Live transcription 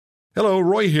Hello,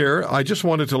 Roy here. I just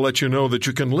wanted to let you know that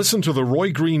you can listen to The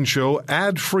Roy Green Show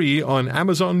ad-free on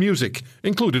Amazon Music,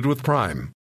 included with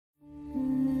Prime.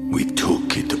 We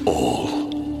took it all.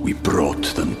 We brought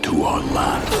them to our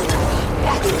land.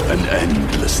 An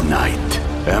endless night,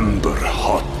 ember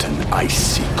hot and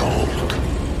icy cold.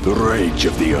 The rage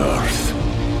of the earth.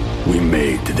 We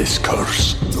made this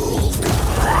curse.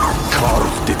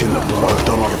 Carved it in the blood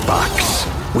on our backs.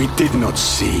 We did not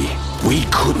see. We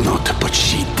could not, but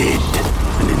she did.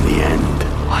 And in the end...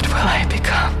 What will I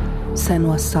become?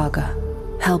 Senua's Saga.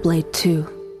 Hellblade 2.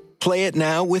 Play it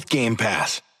now with Game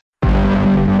Pass.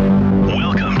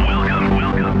 Welcome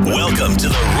to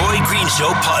the Roy Green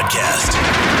Show podcast.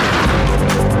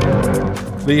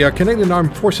 The Canadian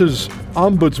Armed Forces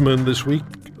Ombudsman this week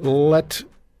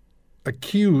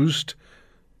accused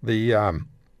the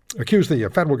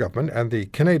federal government and the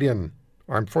Canadian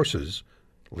Armed Forces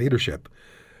leadership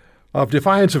of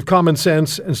defiance of common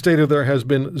sense and stated there has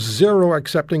been zero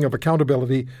accepting of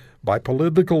accountability by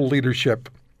political leadership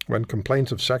when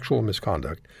complaints of sexual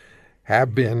misconduct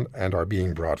have been and are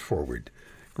being brought forward.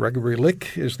 Gregory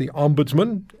Lick is the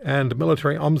ombudsman and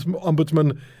military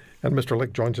ombudsman, and Mr.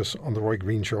 Lick joins us on the Roy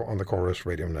Green Show on the Chorus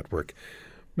Radio Network.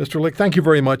 Mr. Lick, thank you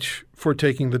very much for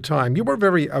taking the time. You were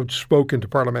very outspoken to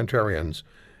parliamentarians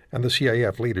and the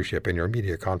CAF leadership in your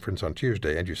media conference on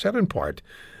Tuesday, and you said in part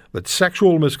that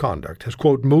sexual misconduct has,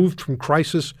 quote, moved from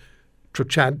crisis to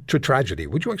tragedy.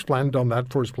 Would you expand on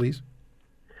that for us, please?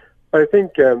 I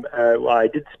think I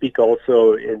did speak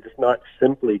also, and it's not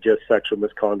simply just sexual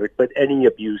misconduct, but any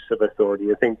abuse of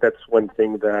authority. I think that's one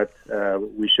thing that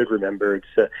we should remember.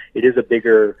 It is a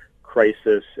bigger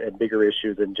crisis and bigger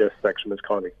issue than just sexual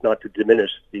misconduct, not to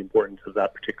diminish the importance of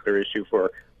that particular issue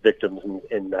for victims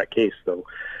in that case, though.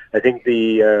 I think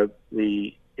the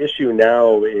issue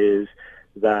now is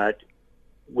that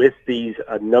with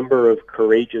a number of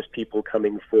courageous people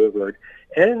coming forward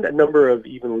and a number of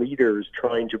even leaders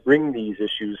trying to bring these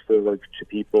issues forward to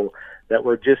people, that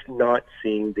we're just not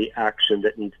seeing the action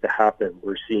that needs to happen.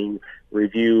 We're seeing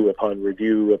review upon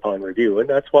review upon review. And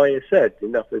that's why I said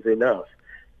enough is enough.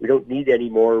 We don't need any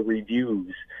more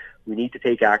reviews. We need to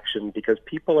take action because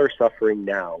people are suffering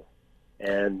now.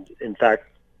 And in fact,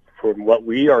 from what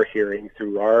we are hearing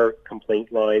through our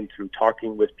complaint line, through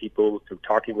talking with people, through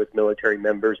talking with military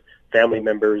members, family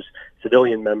members,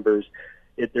 civilian members,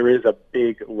 there is a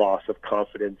big loss of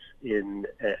confidence in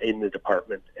the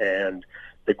department. And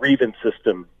the grievance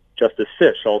system, Justice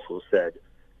Fish also said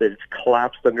that it's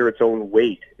collapsed under its own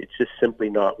weight. It's just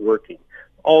simply not working.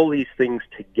 All these things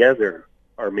together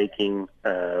are making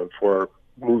for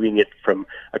moving it from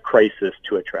a crisis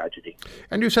to a tragedy.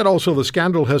 And you said also the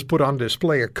scandal has put on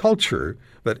display a culture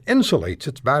that insulates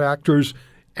its bad actors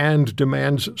and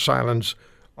demands silence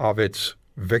of its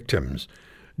victims.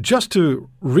 Just to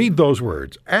read those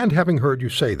words and having heard you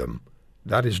say them,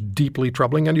 that is deeply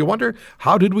troubling. And you wonder,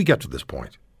 how did we get to this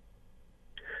point?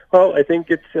 Well, I think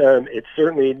it's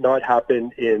certainly not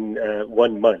happened in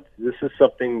 1 month. This is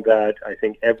something that I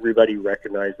think everybody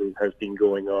recognizes has been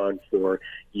going on for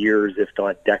years, if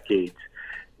not decades.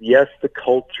 Yes, the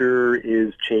culture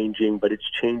is changing, but it's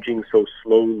changing so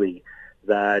slowly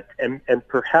that, and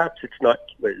perhaps it's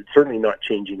certainly not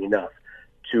changing enough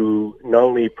to not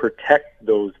only protect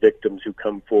those victims who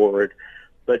come forward,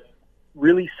 but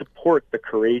really support the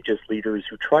courageous leaders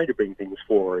who try to bring things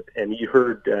forward. And you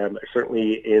heard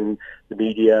certainly in the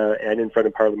media and in front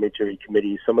of parliamentary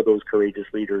committees, some of those courageous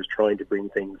leaders trying to bring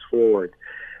things forward.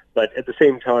 But at the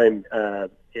same time,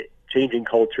 changing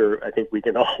culture, I think we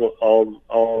can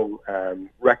all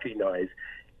recognize,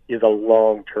 is a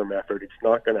long-term effort. It's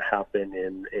not going to happen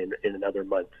in another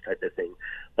month type of thing.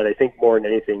 But I think more than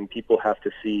anything, people have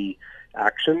to see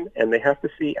action, and they have to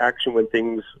see action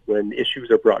when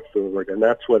issues are brought forward. And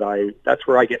that's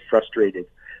where I get frustrated.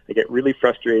 I get really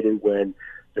frustrated when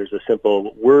there's a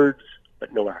simple words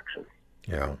but no action.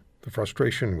 Yeah, the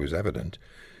frustration was evident.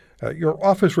 Your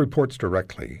office reports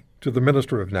directly to the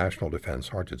Minister of National Defence,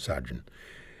 Harjit Sajjan,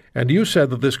 and you said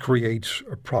that this creates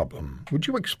a problem. Would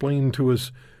you explain to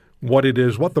us what it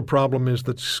is, what the problem is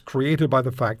that's created by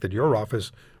the fact that your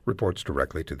office reports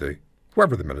directly to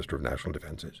whoever the Minister of National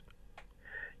Defence is?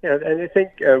 Yeah, and I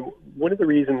think one of the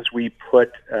reasons we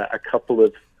put a couple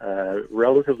of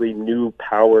relatively new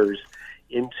powers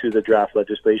into the draft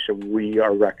legislation we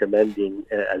are recommending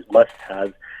as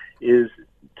must-have is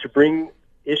to bring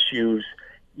issues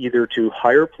either to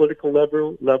higher political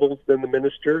levels than the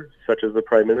minister, such as the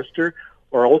Prime Minister,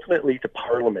 or ultimately to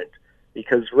Parliament.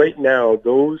 Because right now,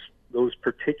 those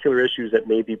particular issues that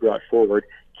may be brought forward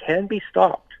can be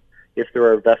stopped if there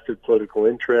are vested political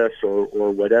interests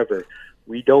or whatever.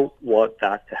 We don't want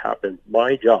that to happen.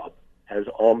 My job as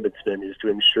ombudsman is to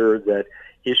ensure that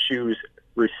issues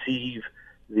receive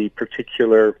the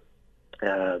particular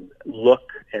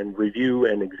look and review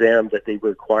and exam that they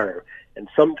require. And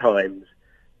sometimes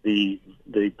the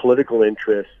political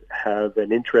interests have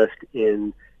an interest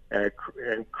in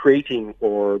creating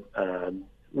or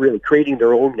really creating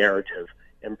their own narrative,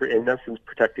 and in essence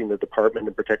protecting the department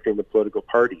and protecting the political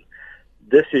party.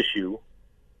 This issue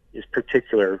is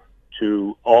particular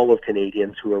to all of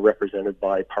Canadians who are represented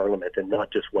by Parliament and not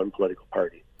just one political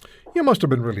party. You must have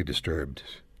been really disturbed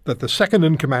that the second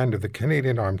in command of the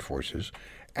Canadian Armed Forces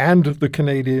and the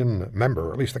Canadian member,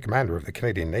 or at least the commander of the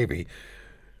Canadian Navy,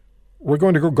 were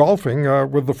going to go golfing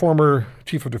with the former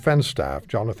Chief of Defence Staff,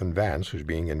 Jonathan Vance, who's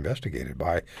being investigated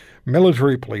by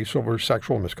military police over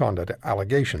sexual misconduct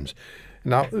allegations.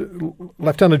 Now,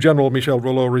 Lieutenant General Michel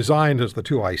Rouleau resigned as the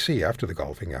 2IC after the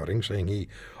golfing outing, saying he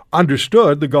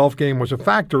understood the golf game was a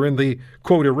factor in the,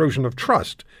 quote, erosion of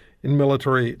trust in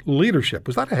military leadership.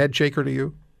 Was that a head shaker to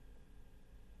you?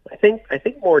 I think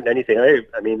more than anything,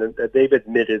 I mean, they've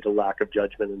admitted a lack of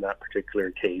judgment in that particular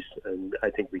case, and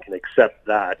I think we can accept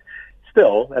that.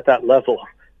 Still, at that level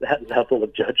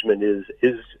of judgment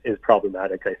is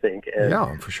problematic, I think. And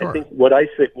yeah, for sure. I think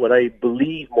what I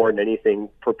believe more than anything,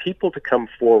 for people to come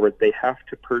forward, they have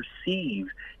to perceive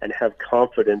and have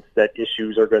confidence that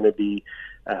issues are going to be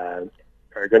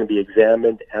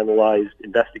examined, analyzed,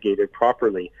 investigated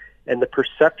properly. And the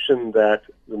perception that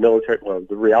the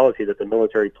reality that the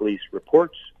military police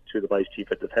reports to the Vice Chief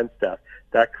of Defence Staff,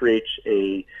 that creates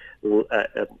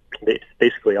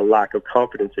basically a lack of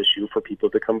confidence issue for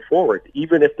people to come forward,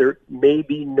 even if there may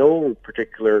be no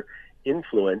particular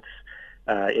influence.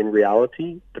 In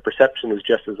reality, the perception is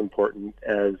just as important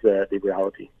as the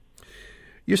reality.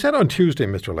 You said on Tuesday,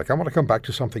 Mr. Lick, I want to come back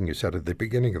to something you said at the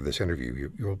beginning of this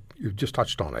interview. You just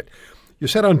touched on it. You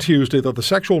said on Tuesday that the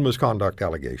sexual misconduct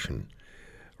allegation,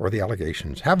 or the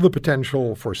allegations, have the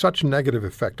potential for such negative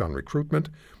effect on recruitment,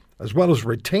 as well as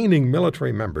retaining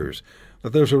military members,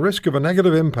 that there's a risk of a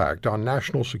negative impact on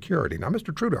national security. Now,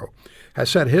 Mr. Trudeau has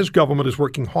said his government is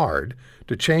working hard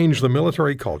to change the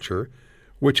military culture,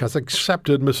 which has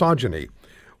accepted misogyny.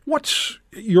 What's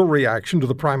your reaction to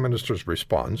the Prime Minister's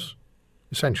response,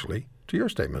 essentially, to your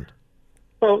statement?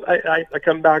 Well, I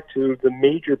come back to the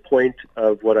major point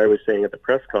of what I was saying at the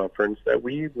press conference, that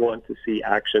we want to see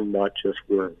action, not just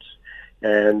words.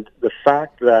 And the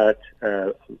fact that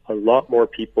a lot more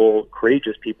people,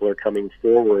 courageous people, are coming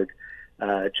forward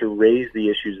to raise the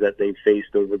issues that they've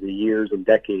faced over the years and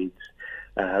decades,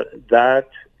 that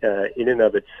in and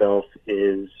of itself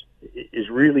is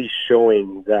really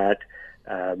showing that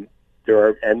there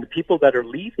are, and the people that are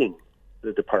leaving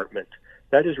the department,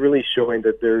 that is really showing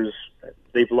that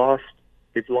they've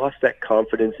lost that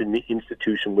confidence in the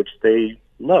institution which they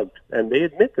loved, and they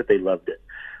admit that they loved it.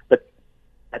 But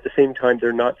at the same time,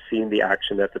 they're not seeing the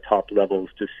action at the top levels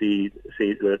to see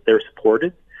that they're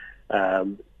supported.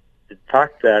 The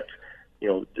fact that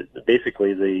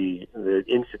basically the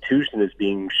institution is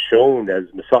being shown as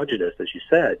misogynist, as you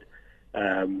said,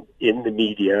 in the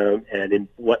media and in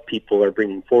what people are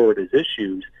bringing forward as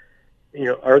issues.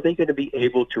 Are they going to be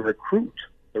able to recruit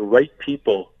the right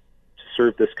people to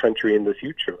serve this country in the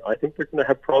future? I think they're going to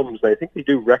have problems, and I think they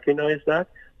do recognize that,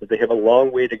 but they have a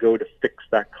long way to go to fix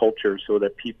that culture so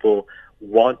that people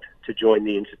want to join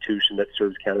the institution that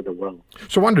serves Canada well.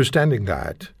 So understanding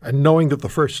that, and knowing that the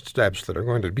first steps that are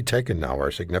going to be taken now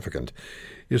are significant,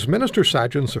 is Minister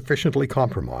Sajjan sufficiently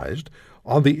compromised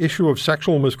on the issue of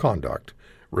sexual misconduct,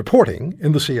 reporting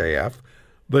in the CAF,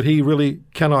 that he really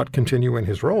cannot continue in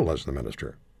his role as the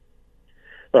minister?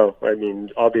 Well, I mean,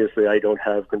 obviously I don't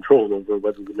have control over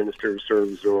whether the minister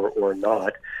serves or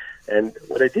not. And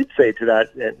what I did say to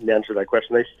that, in answer to that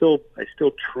question, I still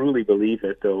truly believe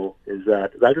it, though, is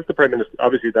that is the Prime Minister.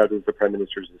 Obviously, that is the Prime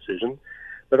Minister's decision,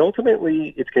 but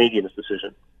ultimately it's Canadians'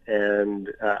 decision. And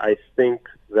I think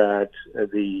that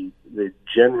the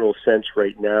general sense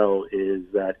right now is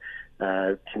that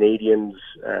Canadians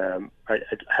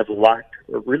have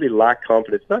really lacked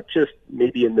confidence, not just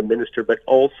maybe in the minister, but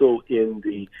also in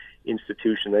the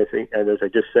institution. I think, and as I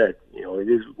just said,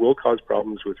 will cause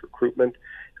problems with recruitment.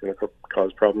 It's going to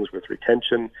cause problems with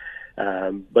retention.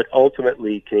 But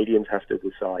ultimately, Canadians have to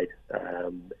decide.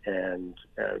 And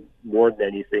more than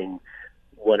anything,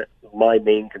 what my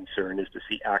main concern is to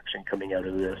see action coming out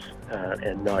of this,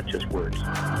 and not just words.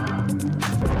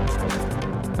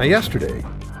 Now, yesterday,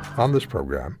 on this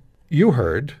program, you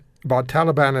heard about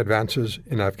Taliban advances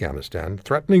in Afghanistan,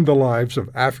 threatening the lives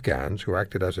of Afghans who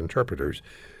acted as interpreters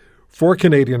for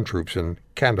Canadian troops in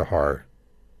Kandahar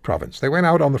province. They went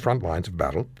out on the front lines of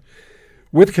battle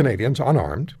with Canadians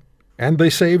unarmed, And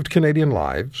they saved Canadian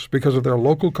lives because of their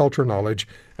local culture knowledge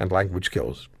and language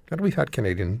skills. And we've had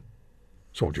Canadian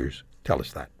soldiers tell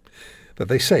us that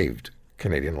they saved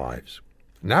Canadian lives.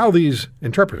 Now these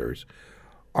interpreters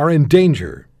are in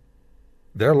danger.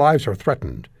 Their lives are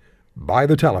threatened by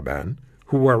the Taliban,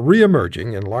 who are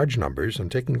re-emerging in large numbers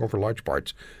and taking over large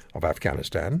parts of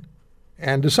Afghanistan,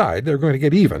 and decide they're going to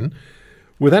get even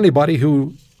with anybody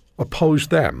who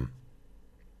opposed them.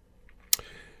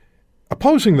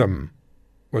 Opposing them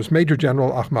was Major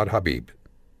General Ahmad Habib.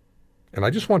 And I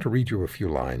just want to read you a few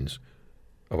lines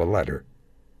of a letter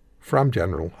from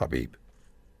General Habib,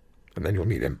 and then you'll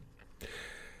meet him.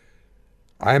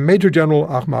 I am Major General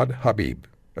Ahmad Habib,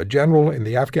 a general in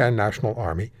the Afghan National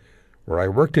Army, where I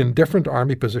worked in different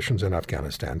army positions in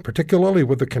Afghanistan, particularly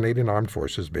with the Canadian Armed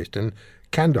Forces based in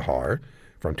Kandahar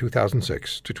from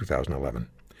 2006 to 2011.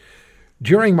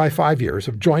 During my 5 years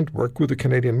of joint work with the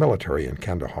Canadian military in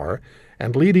Kandahar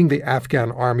and leading the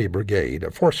Afghan Army Brigade, a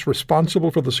force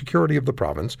responsible for the security of the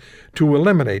province, to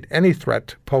eliminate any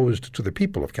threat posed to the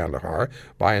people of Kandahar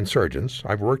by insurgents,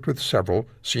 I've worked with several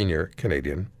senior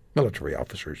Canadian military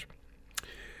officers.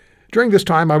 During this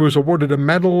time, I was awarded a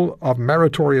Medal of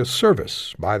Meritorious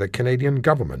Service by the Canadian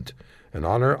government, an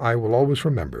honor I will always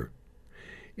remember.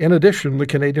 In addition, the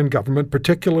Canadian government,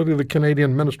 particularly the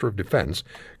Canadian Minister of Defence,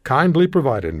 kindly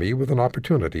provided me with an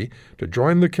opportunity to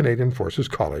join the Canadian Forces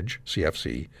College,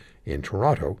 CFC, in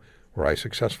Toronto, where I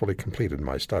successfully completed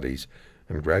my studies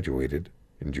and graduated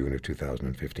in June of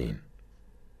 2015.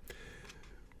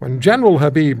 When General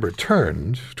Habib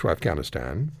returned to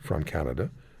Afghanistan from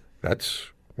Canada, that's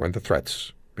when the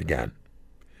threats began.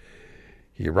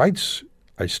 He writes,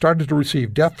 I started to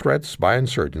receive death threats by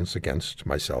insurgents against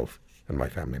myself and my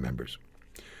family members.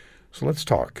 So let's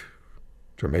talk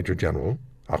to Major General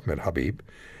Ahmed Habib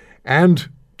and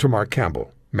to Mark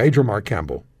Campbell, Major Mark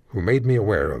Campbell, who made me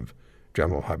aware of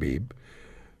General Habib.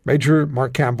 Major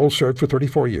Mark Campbell served for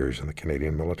 34 years in the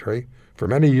Canadian military, for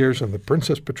many years in the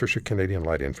Princess Patricia Canadian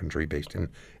Light Infantry based in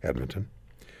Edmonton.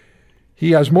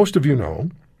 He, as most of you know,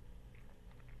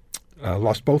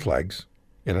 lost both legs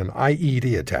in an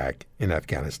IED attack in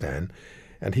Afghanistan,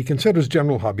 and he considers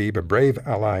General Habib a brave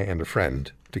ally and a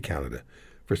friend to Canada.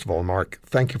 First of all, Mark,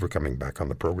 thank you for coming back on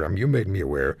the program. You made me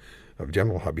aware of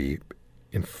General Habib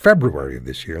in February of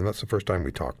this year, and that's the first time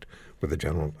we talked with the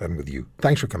General and with you.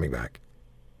 Thanks for coming back.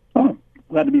 Oh,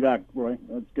 glad to be back, Roy.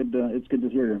 It's good to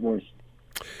hear your voice.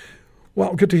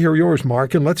 Well, good to hear yours,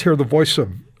 Mark, and let's hear the voice of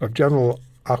General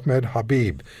Ahmed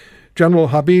Habib. General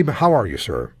Habib, how are you,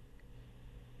 sir?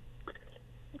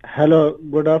 Hello,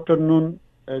 good afternoon,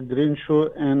 Green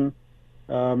Show and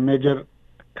Major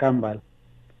Campbell.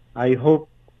 I hope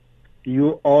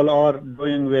you all are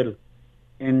doing well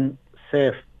and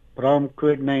safe from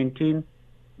COVID-19.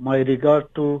 My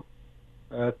regard to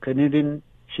Canadian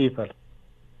people.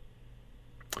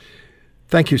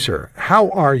 Thank you, sir. How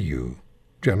are you,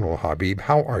 General Habib?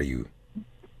 How are you?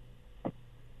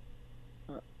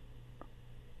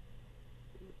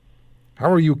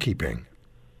 How are you keeping?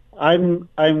 I'm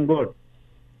good.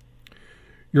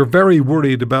 You're very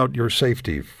worried about your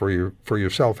safety for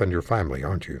yourself and your family,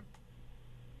 aren't you?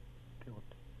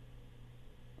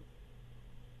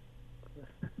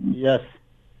 Yes.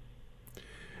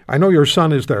 I know your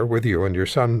son is there with you, and your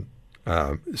son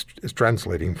is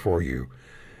translating for you.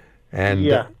 And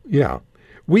yeah.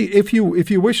 If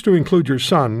you wish to include your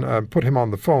son, put him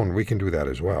on the phone. We can do that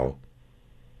as well.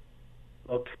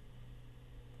 Okay.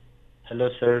 Hello,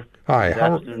 sir. Hi.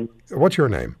 What's your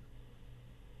name?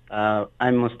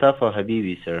 I'm Mustafa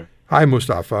Habibi, sir. Hi,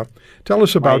 Mustafa. Tell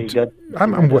us about...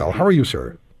 I'm well. How are you,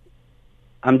 sir?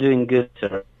 I'm doing good,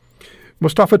 sir.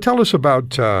 Mustafa, tell us about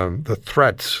the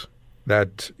threats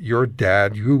that your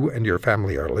dad, you and your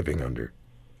family are living under.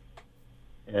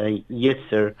 Yes,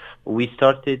 sir. We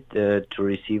started to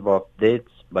receive updates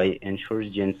by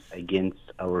insurgents against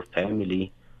our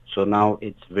family. So now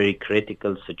it's very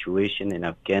critical situation in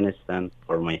Afghanistan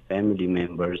for my family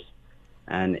members,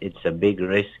 and it's a big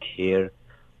risk here.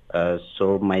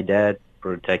 So my dad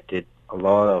protected a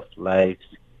lot of lives,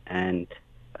 and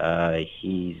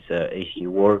he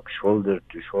works shoulder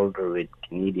to shoulder with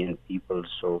Canadian people.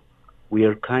 So we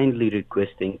are kindly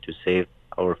requesting to save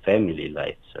our family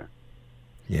life, sir.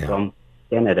 Yeah. From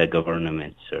Canada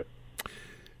government, sir.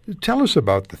 Tell us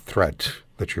about the threat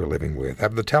that you're living with.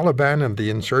 Have the Taliban and the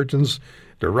insurgents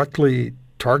directly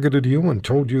targeted you and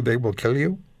told you they will kill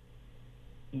you?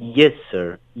 Yes,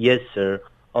 sir. Yes, sir.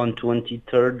 On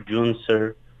 23rd June,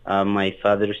 sir, my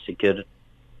father's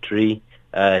secretary,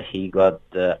 he got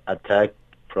attacked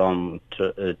from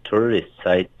tourist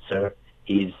site, sir.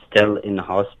 He's still in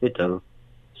hospital.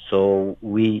 So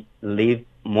we lived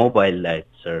mobile life,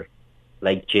 sir,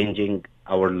 like changing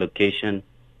our location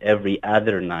every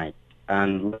other night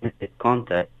and limited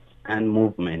contacts and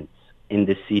movements in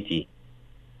the city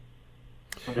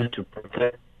in order to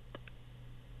protect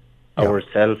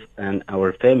ourselves and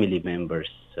our family members,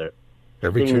 sir.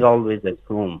 Staying always at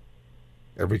home.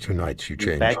 Every 2 nights you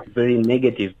change. Impact very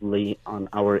negatively on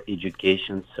our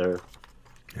education, sir.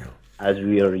 Yeah. As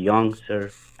we are young, sir,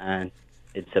 and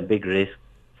it's a big risk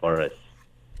for us.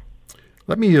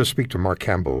 Let me speak to Mark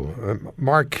Campbell.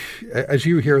 Mark, as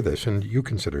you hear this, and you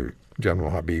consider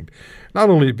General Habib not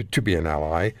only to be an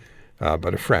ally,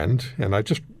 but a friend, and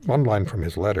one line from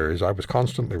his letter is, I was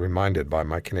constantly reminded by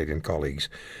my Canadian colleagues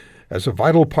as a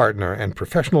vital partner and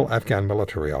professional Afghan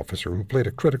military officer who played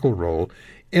a critical role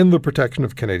in the protection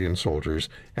of Canadian soldiers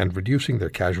and reducing their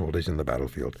casualties in the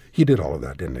battlefield. He did all of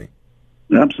that, didn't he?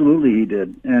 Absolutely, he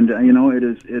did. And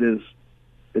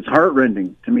it's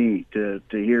heartrending to me to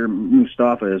hear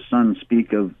Mustafa, his son,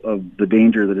 speak of the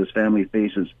danger that his family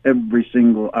faces every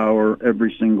single hour,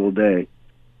 every single day,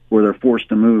 where they're forced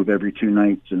to move every 2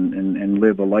 nights and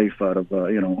live a life out of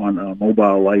on a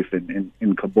mobile life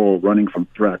in Kabul, running from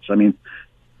threats. I mean,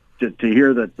 to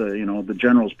hear that the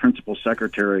general's principal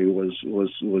secretary was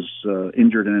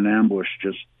injured in an ambush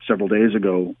just several days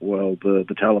ago while the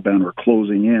Taliban were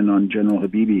closing in on General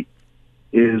Habibi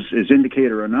is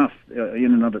indicator enough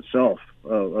in and of itself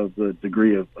of the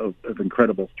degree of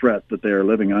incredible threat that they are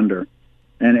living under.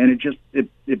 And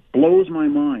it blows my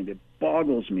mind. It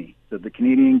boggles me that the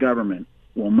Canadian government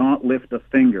will not lift a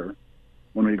finger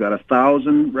when we've got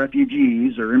 1,000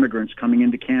 refugees or immigrants coming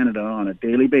into Canada on a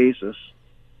daily basis.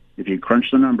 If you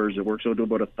crunch the numbers, it works out to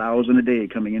about 1,000 a day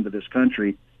coming into this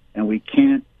country, and we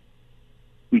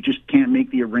just can't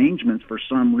make the arrangements for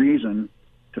some reason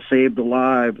to save the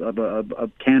lives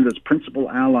of Canada's principal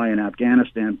ally in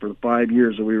Afghanistan for the 5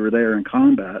 years that we were there in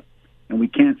combat, and we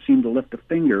can't seem to lift a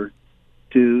finger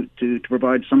to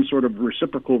provide some sort of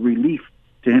reciprocal relief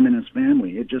to him and his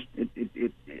family. I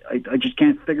just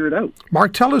can't figure it out.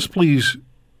 Mark, tell us, please,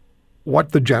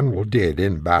 what the general did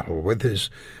in battle with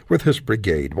his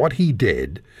brigade, what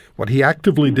he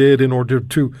actively did in order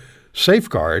to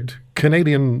safeguard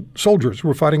Canadian soldiers who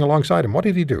were fighting alongside him. What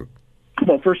did he do?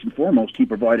 Well, first and foremost, he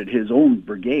provided his own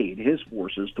brigade, his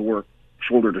forces, to work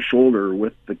shoulder to shoulder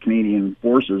with the Canadian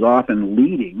forces, often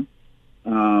leading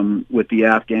with the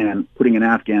Afghan, putting an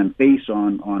Afghan face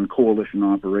on coalition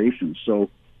operations.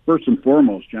 So first and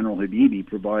foremost, General Habibi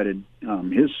provided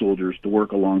his soldiers to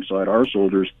work alongside our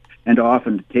soldiers and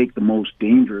often to take the most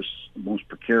dangerous, most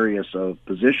precarious of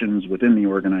positions within the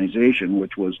organization,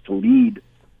 which was to lead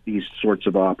these sorts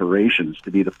of operations,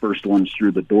 to be the first ones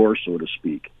through the door, so to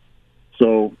speak.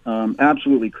 So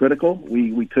absolutely critical.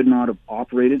 We could not have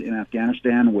operated in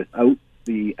Afghanistan without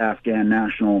the Afghan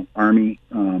National Army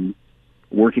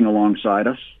working alongside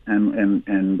us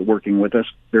and working with us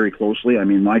very closely. I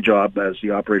mean, my job as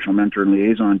the operational mentor and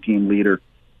liaison team leader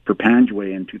for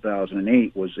Panjwai in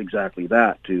 2008 was exactly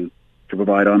that, to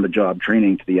provide on-the-job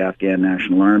training to the Afghan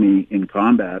National Army in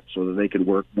combat so that they could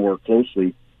work more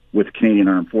closely with Canadian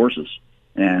Armed Forces.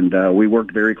 And we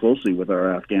worked very closely with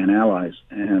our Afghan allies,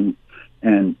 and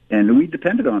we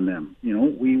depended on them. You know,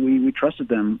 we trusted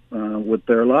them with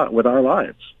our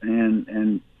lives,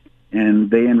 and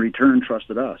they in return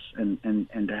trusted us. And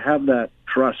to have that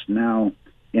trust now,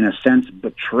 in a sense,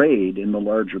 betrayed in the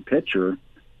larger picture,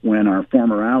 when our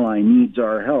former ally needs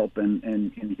our help,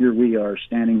 and here we are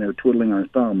standing there twiddling our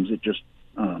thumbs, it just,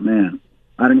 oh man,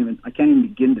 I can't even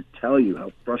begin to tell you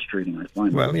how frustrating I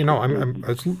find it. Well, you know, I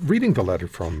was reading the letter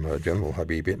from General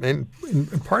Habib, and in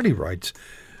part he writes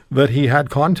that he had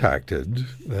contacted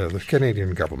the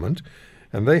Canadian government,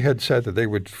 and they had said that they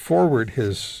would forward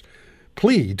his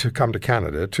plea to come to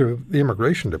Canada to the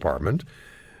immigration department,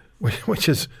 which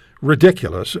is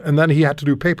ridiculous. And then he had to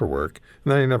do paperwork,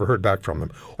 and then he never heard back from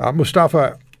them.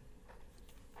 Mustafa,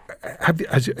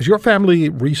 has your family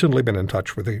recently been in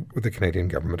touch with the Canadian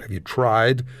government? Have you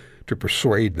tried to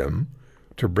persuade them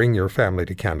to bring your family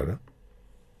to Canada?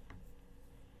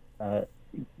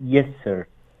 Yes, sir.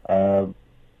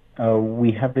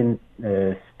 We haven't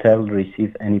still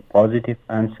received any positive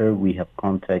answer. We have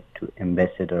contacted to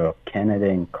Ambassador of Canada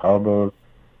in Kabul.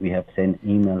 We have sent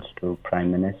emails to Prime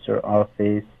Minister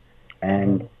office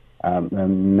and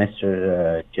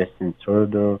Mr. Justin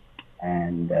Trudeau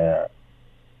and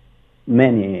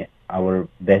many our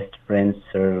best friends,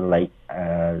 sir, like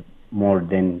more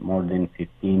than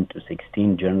 15 to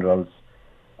 16 generals.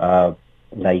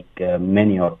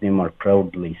 Many of them are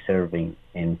proudly serving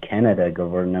in Canada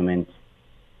government.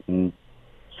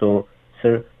 So,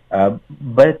 sir,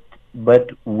 but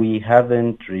we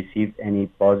haven't received any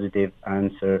positive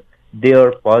answer. they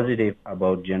are positive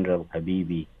about General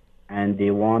Habibi, and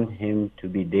they want him to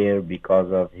be there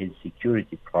because of his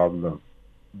security problem.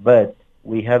 But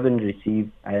we haven't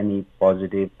received any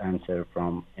positive answer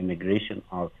from immigration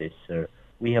office, sir.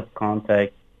 We have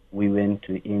contact. We went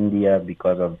to India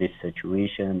because of this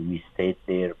situation. We stayed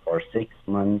there for 6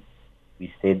 months.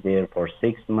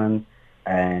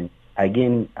 And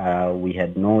again, we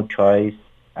had no choice,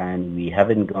 and we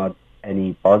haven't got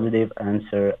any positive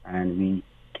answer, and we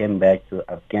came back to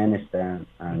Afghanistan,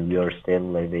 and we are still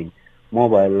living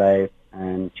mobile life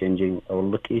and changing our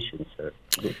location, sir.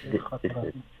 This is.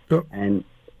 And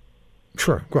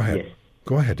sure, go ahead. Yes.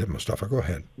 Go ahead, Mustafa, go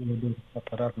ahead.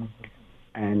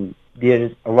 And there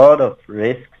is a lot of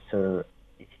risks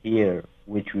here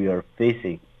which we are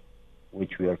facing,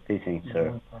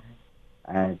 sir.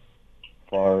 And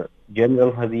for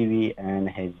General Habibi and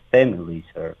his family,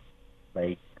 sir,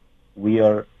 like, we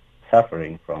are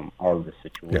suffering from all the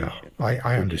situation. Yeah,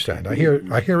 I understand. I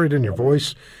hear it in your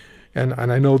voice, and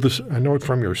I know this. I know it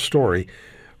from your story.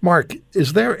 Mark,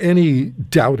 is there any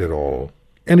doubt at all,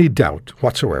 any doubt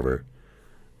whatsoever,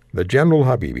 that General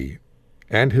Habibi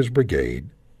and his brigade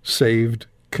saved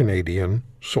Canadian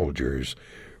soldiers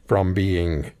from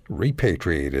being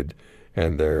repatriated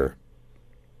and their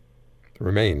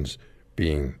remains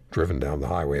being driven down the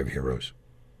highway of heroes?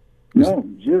 No,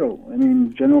 zero. I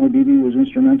mean, General Habibi was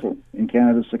instrumental in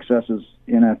Canada's successes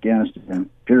in Afghanistan,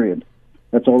 period.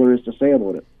 That's all there is to say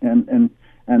about it. And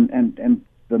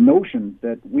the notion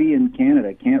that we in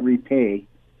Canada can't repay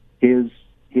his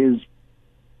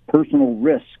personal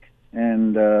risk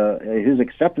and his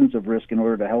acceptance of risk in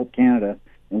order to help Canada,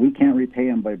 and we can't repay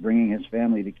him by bringing his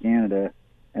family to Canada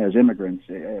as immigrants.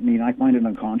 I mean, I find it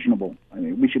unconscionable. I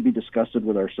mean, we should be disgusted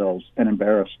with ourselves and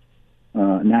embarrassed.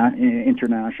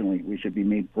 Internationally, we should be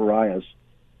made pariahs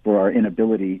for our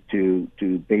inability to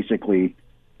basically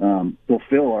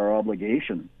fulfill our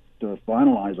obligation, to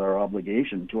finalize our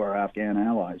obligation to our Afghan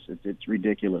allies. It's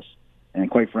ridiculous, and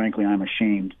quite frankly, I'm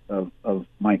ashamed of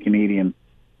my Canadian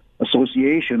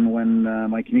association when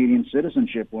my Canadian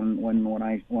citizenship. When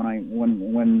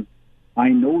I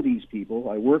know these people,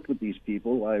 I worked with these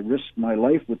people, I risked my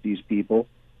life with these people.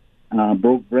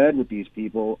 Broke bread with these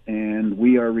people, and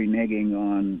we are reneging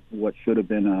on what should have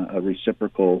been a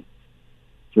reciprocal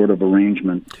sort of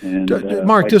arrangement. And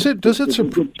Mark, does it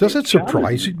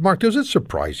surprise you? Mark, does it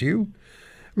surprise you?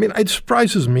 I mean, it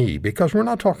surprises me because we're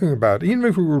not talking about, even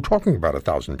if we were talking about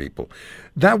 1,000 people,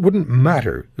 that wouldn't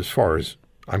matter as far as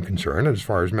I'm concerned, and as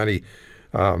far as many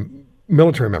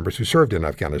military members who served in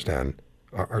Afghanistan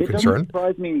are concerned. It doesn't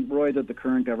surprise me, Roy, that the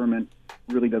current government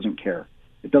really doesn't care.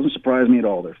 It doesn't surprise me at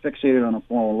all. They're fixated on a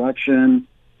fall election.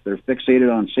 They're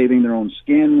fixated on saving their own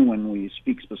skin when we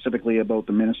speak specifically about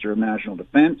the Minister of National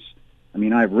Defense. I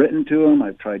mean, I've written to him.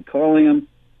 I've tried calling him.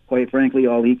 Quite frankly,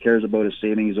 all he cares about is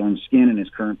saving his own skin in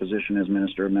his current position as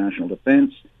Minister of National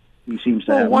Defense. He seems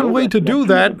to have one way to do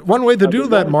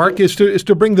that, Mark, is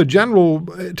to bring the general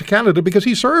to Canada because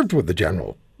he served with the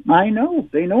general. I know.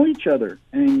 They know each other.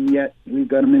 And yet we've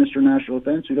got a Minister of National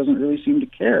Defense who doesn't really seem to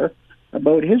care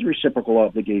about his reciprocal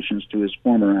obligations to his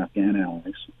former Afghan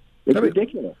allies. It's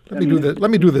ridiculous.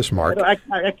 Let me do this, Mark. I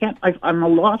can't. I'm a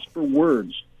loss for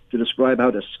words to describe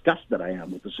how disgusted I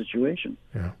am with the situation.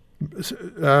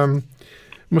 Yeah,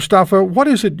 Mustafa, what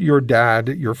is it your dad,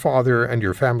 your father, and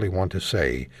your family want to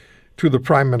say to the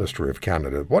Prime Minister of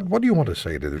Canada? What do you want to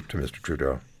say to Mr.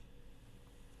 Trudeau?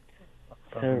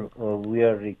 Sir, we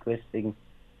are requesting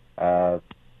to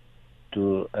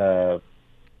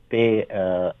pay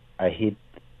a hit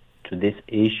to this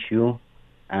issue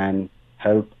and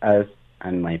help us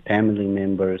and my family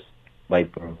members by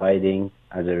providing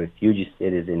as a refugee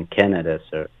status in Canada,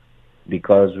 sir,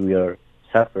 because we are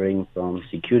suffering from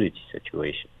security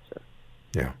situation, sir.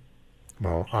 Yeah.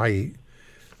 Well, I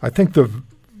think the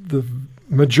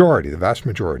vast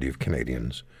majority of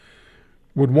Canadians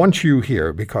would want you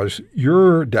here because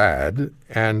your dad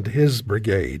and his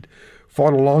brigade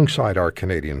fought alongside our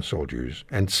Canadian soldiers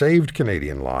and saved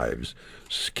Canadian lives,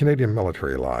 Canadian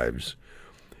military lives,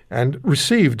 and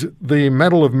received the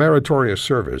Medal of Meritorious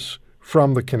Service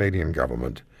from the Canadian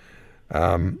government.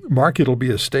 Mark, it'll be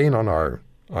a stain on our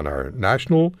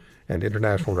national and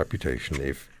international reputation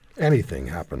if anything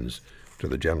happens to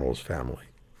the general's family.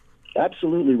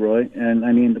 Absolutely, Roy. And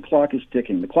I mean, the clock is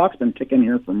ticking. The clock's been ticking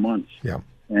here for months. Yeah.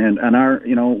 And our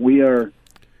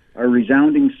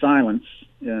resounding silence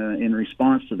in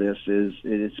response to this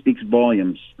it speaks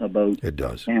volumes about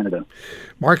Canada.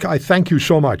 Mark, I thank you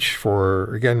so much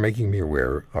for, again, making me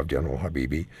aware of General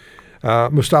Habibi.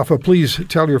 Mustafa, please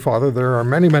tell your father there are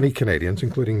many, many Canadians,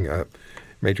 including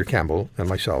Major Campbell and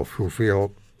myself, who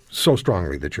feel so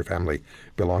strongly that your family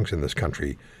belongs in this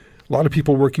country. A lot of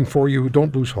people working for you.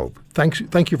 Don't lose hope.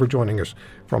 Thank you for joining us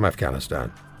from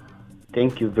Afghanistan.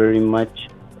 Thank you very much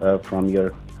from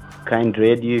your kind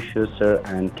radio show, sir,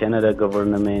 and Canada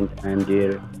government and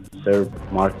dear Sir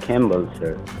Mark Campbell,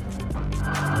 sir.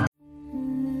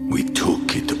 We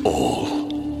took it all.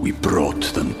 We brought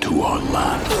them to our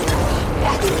land.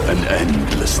 An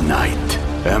endless night,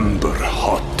 ember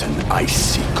hot and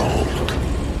icy cold.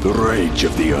 The rage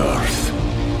of the earth.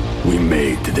 We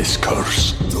made this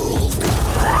curse.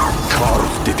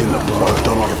 Carved it in the blood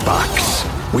on our backs.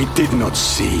 We did not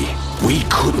see. We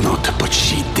could not, but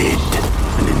she did.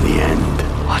 And in the end...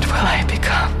 What will I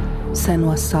become?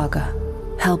 Senua Saga.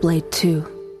 Hellblade 2.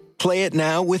 Play it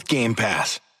now with Game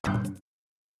Pass. The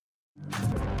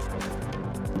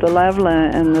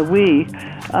Lavalin and the we,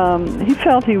 he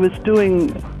felt he was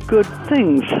doing good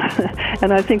things.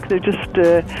 And I think there just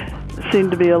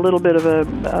seemed to be a little bit of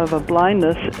a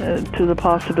blindness to the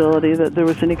possibility that there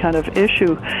was any kind of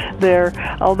issue there,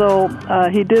 although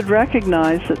he did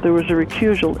recognize that there was a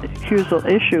recusal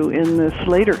issue in this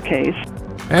later case.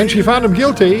 And she found him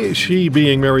guilty, she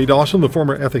being Mary Dawson, the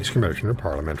former Ethics Commissioner,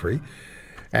 parliamentary,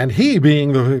 and he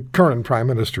being the current Prime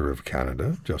Minister of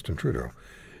Canada, Justin Trudeau.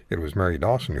 It was Mary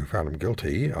Dawson who found him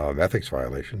guilty of ethics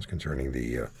violations concerning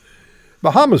the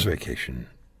Bahamas vacations.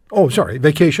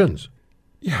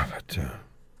 Yeah, but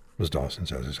Ms. Dawson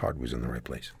says his heart was in the right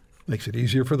place. Makes it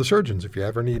easier for the surgeons if you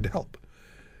ever need help,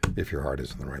 if your heart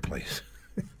is in the right place.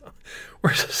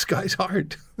 Where's this guy's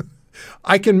heart?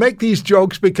 I can make these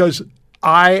jokes because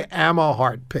I am a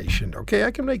heart patient, okay?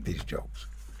 I can make these jokes.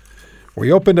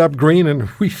 We opened up Green and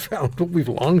we found what we've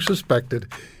long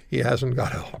suspected. He hasn't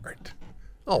got a heart.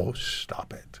 Oh,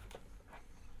 stop it.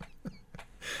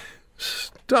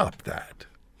 Stop that.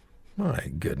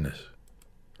 My goodness.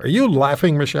 Are you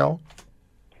laughing, Michelle?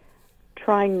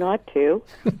 Trying not to.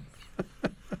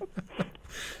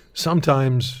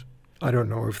 Sometimes, I don't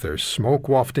know if there's smoke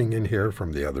wafting in here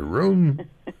from the other room,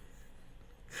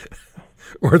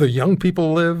 where the young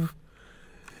people live,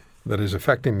 that is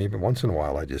affecting me. But once in a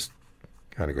while, I just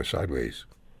kind of go sideways.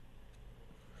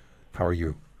 How are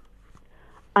you?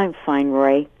 I'm fine,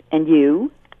 Roy. And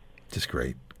you? Just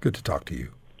great. Good to talk to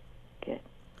you. Good.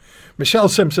 Michelle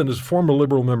Simpson is a former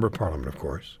Liberal Member of Parliament, of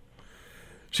course.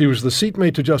 She was the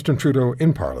seatmate to Justin Trudeau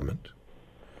in Parliament.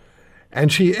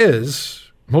 And she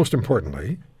is, most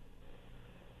importantly,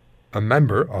 a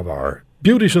member of our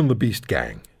Beauties and the Beast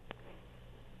gang.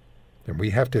 And we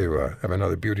have to have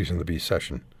another Beauties and the Beast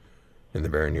session in the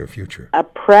very near future. A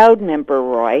proud member,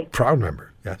 Roy. Proud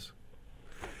member, yes.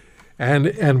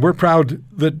 And we're proud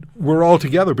that we're all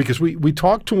together because we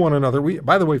talk to one another.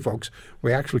 By the way, folks,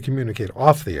 we actually communicate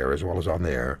off the air as well as on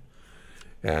the air.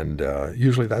 And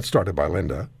usually that's started by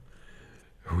Linda,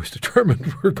 who's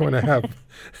determined we're going to have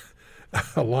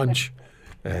a lunch.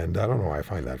 And I don't know why I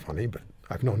find that funny, but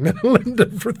I've known Linda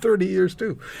for 30 years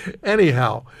too.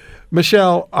 Anyhow,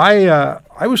 Michelle,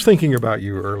 I was thinking about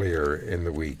you earlier in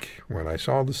the week when I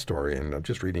saw the story, and I'm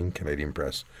just reading Canadian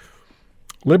press.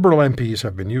 Liberal MPs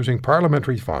have been using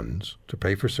parliamentary funds to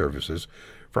pay for services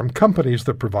from companies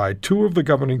that provide two of the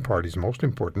governing party's most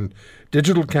important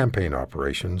digital campaign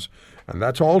operations, and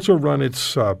that's also run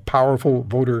its powerful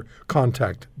voter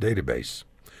contact database.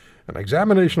 An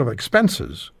examination of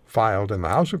expenses filed in the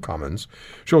House of Commons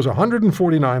shows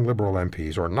 149 Liberal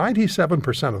MPs, or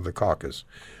 97% of the caucus,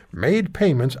 made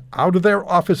payments out of their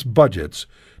office budgets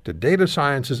to Data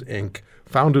Sciences, Inc.,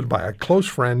 founded by a close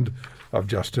friend of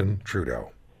Justin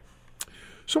Trudeau.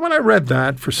 So when I read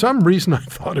that, for some reason I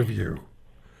thought of you.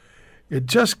 It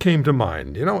just came to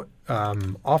mind. You know,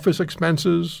 office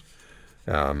expenses,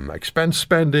 expense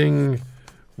spending,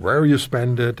 where you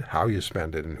spend it, how you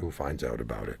spend it, and who finds out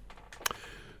about it.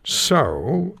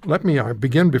 So let me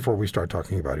begin before we start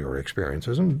talking about your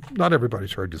experiences, and not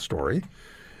everybody's heard the story.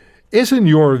 Is, in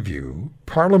your view,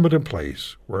 Parliament a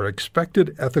place where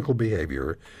expected ethical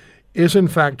behavior is in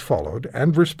fact followed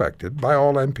and respected by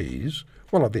all MPs,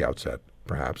 well, at the outset,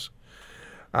 perhaps,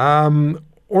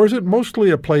 or is it mostly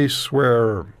a place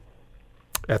where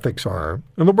ethics are,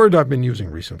 and the word I've been using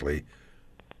recently,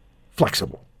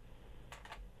 flexible?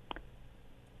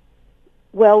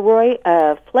 Well, Roy,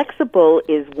 flexible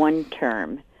is one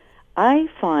term. I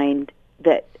find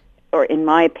that, or in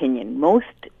my opinion, most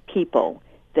people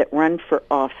that run for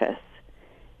office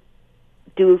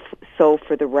do so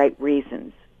for the right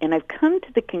reasons. And I've come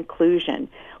to the conclusion,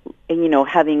 you know,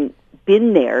 having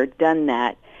been there, done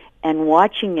that, and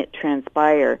watching it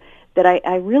transpire, that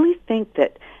I really think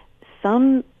that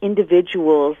some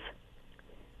individuals'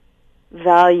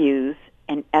 values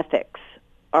and ethics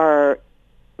are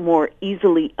more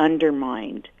easily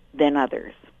undermined than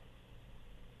others.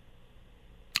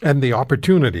 And the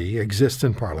opportunity exists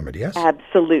in Parliament, yes?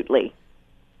 Absolutely.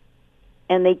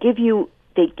 And they give you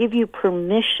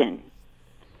permission,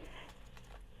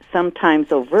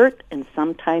 sometimes overt and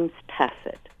sometimes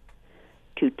tacit,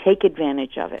 to take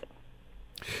advantage of it.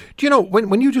 Do you know,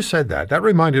 when you just said that, that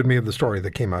reminded me of the story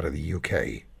that came out of the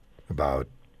UK about...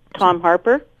 Tom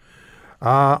Harper?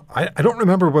 I don't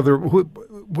remember whether...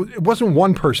 It wasn't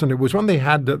one person. It was when they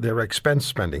had their expense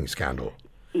spending scandal.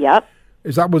 Yep.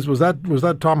 Was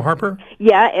that Tom Harper?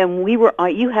 Yeah, and we were.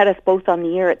 You had us both on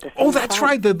the air at the same time. Oh, that's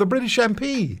right, the British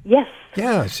MP. Yes.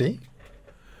 Yeah. See,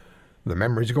 the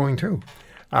memory's going too,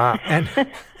 and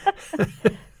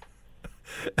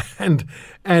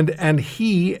and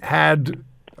he had.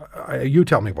 You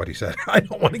tell me what he said. I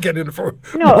don't want to get into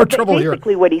more trouble here.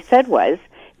 Basically, what he said was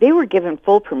they were given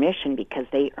full permission because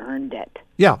they earned it.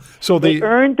 Yeah. So they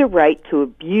earned the right to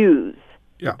abuse.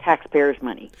 Yeah. Taxpayers'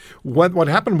 money. What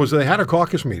happened was they had a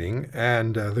caucus meeting,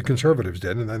 and the Conservatives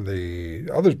did, and then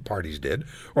the other parties did,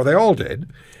 or they all did,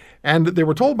 and they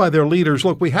were told by their leaders,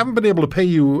 look, we haven't been able to pay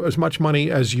you as much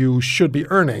money as you should be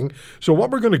earning, so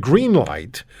what we're going to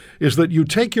greenlight is that you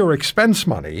take your expense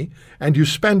money and you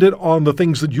spend it on the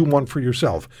things that you want for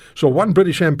yourself. So one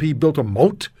British MP built a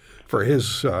moat for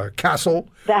his castle.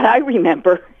 That I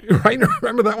remember. Right?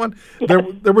 Remember that one? Yes.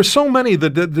 There were so many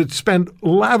that spent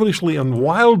lavishly and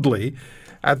wildly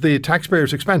at the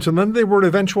taxpayers' expense, and then they were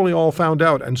eventually all found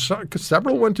out, and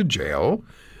several went to jail.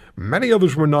 Many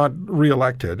others were not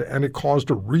reelected, and it caused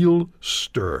a real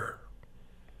stir.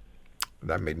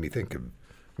 That made me think of,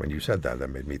 when you said that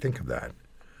made me think of that.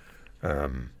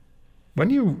 When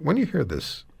you hear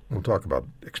this, we'll talk about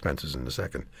expenses in a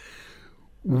second.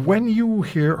 When you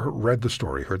heard the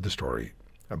story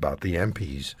about the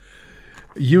MPs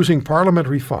using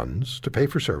parliamentary funds to pay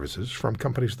for services from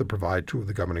companies that provide two of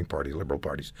the governing party, Liberal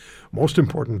parties, most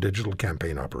important digital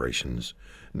campaign operations,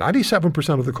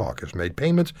 97% of the caucus made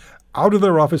payments out of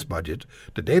their office budget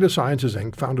to Data Sciences,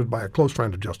 Inc., founded by a close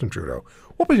friend of Justin Trudeau.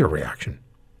 What was your reaction?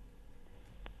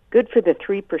 Good for the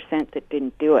 3% that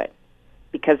didn't do it,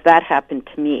 because that happened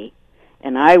to me,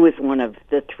 and I was one of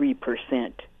the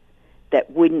 3% that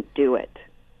wouldn't do it,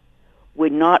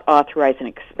 would not authorize an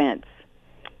expense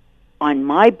on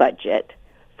my budget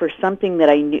for something that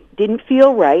I didn't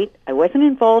feel right, I wasn't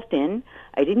involved in,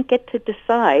 I didn't get to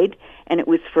decide, and it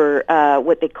was for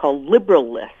what they call Liberal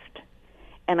list.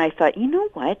 And I thought, you know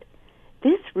what,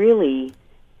 this really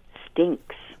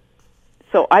stinks.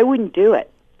 So I wouldn't do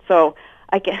it. So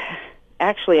I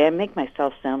make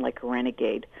myself sound like a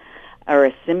renegade or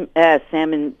a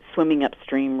salmon swimming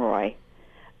upstream, Roy.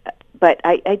 But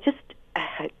I just,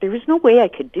 there was no way I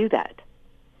could do that,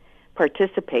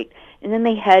 participate. And then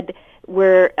they had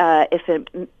where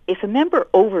if a member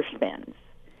overspends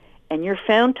and you're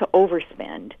found to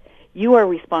overspend, you are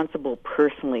responsible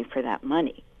personally for that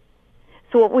money.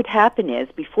 So what would happen is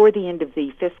before the end of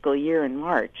the fiscal year in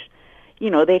March,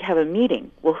 they'd have a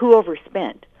meeting. Well, who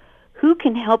overspent? Who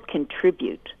can help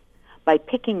contribute by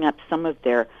picking up some of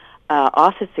their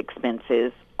office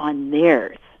expenses on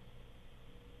theirs?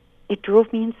 It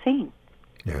drove me insane.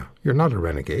 Yeah, you're not a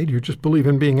renegade. You just believe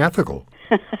in being ethical.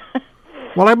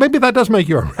 Well, maybe that does make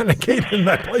you a renegade in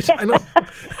that place. I know.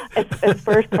 as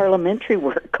far as parliamentary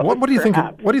work goes, what do you think?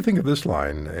 What do you think of this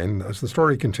line? And as the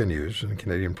story continues in the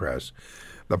Canadian press,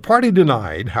 the party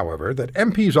denied, however, that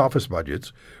MPs' office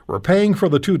budgets were paying for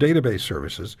the two database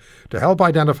services to help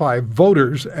identify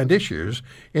voters and issues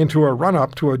into a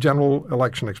run-up to a general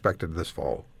election expected this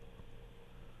fall.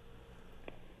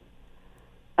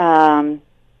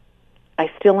 I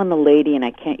still am a lady, and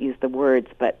I can't use the words,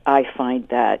 but I find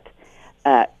that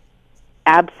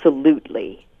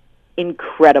absolutely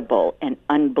incredible and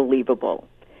unbelievable,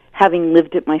 having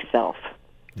lived it myself.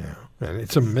 Yeah, and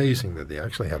it's amazing that they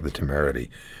actually have the temerity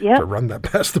to run that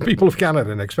past the people of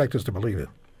Canada and expect us to believe it.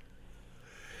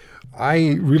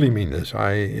 I really mean this.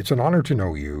 It's an honor to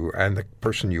know you and the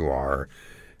person you are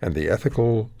and the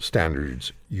ethical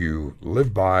standards you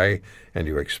live by and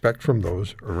you expect from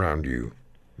those around you.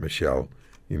 Michelle,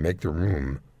 you make the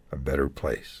room a better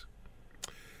place.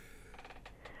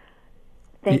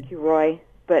 Thank you, Roy.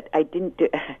 But I didn't do.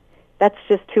 That's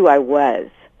just who I was.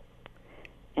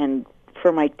 And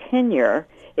for my tenure,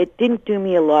 it didn't do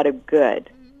me a lot of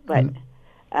good. But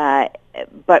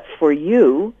for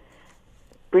you,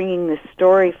 bringing the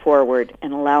story forward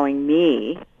and allowing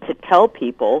me to tell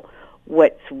people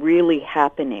what's really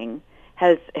happening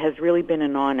has really been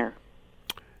an honor.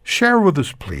 Share with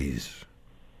us, please.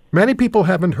 Many people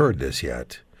haven't heard this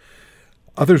yet.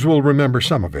 Others will remember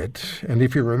some of it, and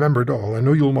if you remember it all, I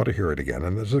know you'll want to hear it again,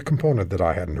 and there's a component that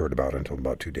I hadn't heard about until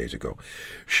about 2 days ago.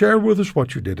 Share with us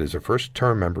what you did as a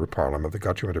first-term member of Parliament that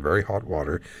got you into very hot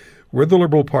water with the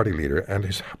Liberal Party leader and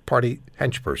his party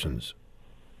henchpersons.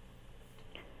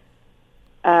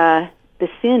 The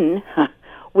sin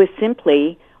was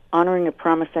simply honoring a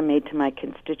promise I made to my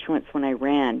constituents when I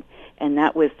ran, and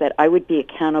that was that I would be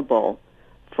accountable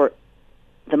for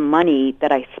the money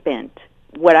that I spent.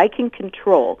 What I can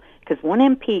control, because one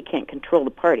MP can't control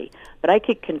the party, but I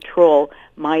could control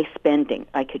my spending.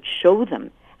 I could show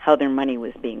them how their money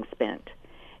was being spent.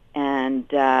 And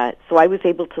so I was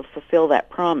able to fulfill that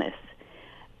promise.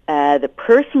 The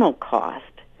personal cost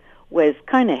was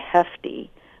kind of hefty,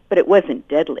 but it wasn't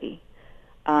deadly.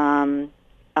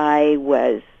 I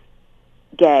was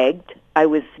gagged. I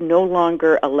was no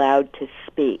longer allowed to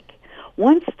speak.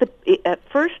 At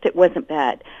first it wasn't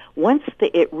bad. Once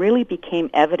it really became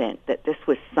evident that this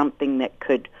was something that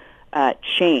could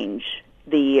change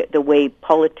the way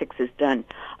politics is done,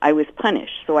 I was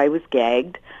punished. So I was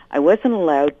gagged. I wasn't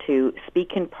allowed to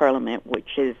speak in Parliament,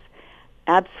 which is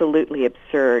absolutely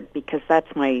absurd because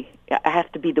I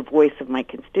have to be the voice of my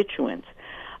constituents.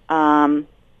 I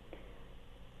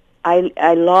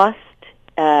lost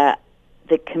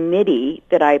the committee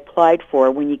that I applied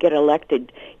for. When you get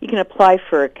elected, you can apply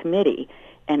for a committee.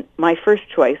 And my first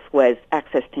choice was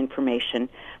access to information,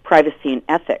 privacy, and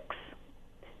ethics,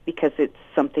 because it's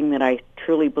something that I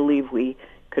truly believe we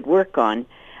could work on.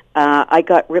 I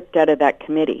got ripped out of that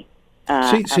committee.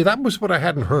 See, that was what I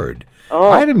hadn't heard.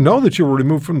 Oh. I didn't know that you were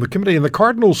removed from the committee. And the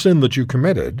cardinal sin that you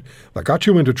committed that got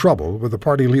you into trouble with the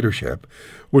party leadership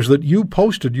was that you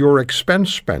posted your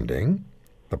expense spending,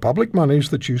 the public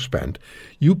monies that you spent,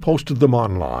 you posted them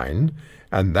online,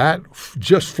 and that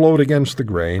just flowed against the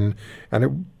grain, and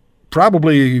it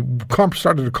probably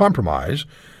started to compromise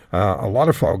a lot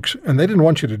of folks, and they didn't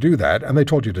want you to do that, and they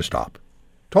told you to stop.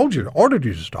 Ordered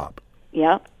you to stop.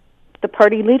 Yeah. The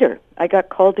party leader. I got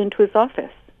called into his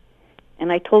office,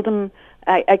 and I told him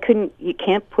I couldn't, you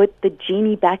can't put the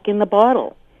genie back in the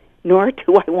bottle, nor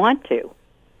do I want to.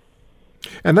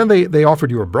 And then they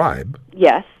offered you a bribe.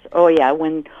 Yes. Oh, yeah,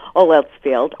 when all else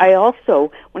failed. I also,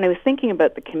 when I was thinking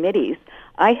about the committees,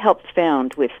 I helped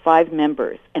found with 5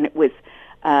 members, and it was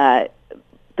the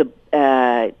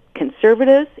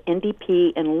Conservatives,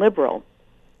 NDP, and Liberal.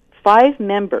 5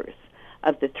 members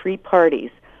of the 3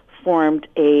 parties formed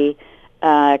a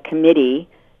committee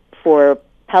for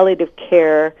palliative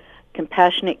care,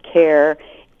 compassionate care,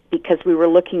 because we were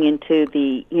looking into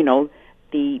the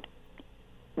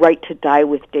right to die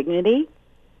with dignity.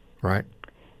 Right.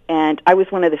 And I was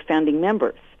one of the founding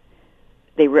members.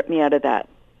 They ripped me out of that.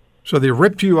 So they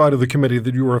ripped you out of the committee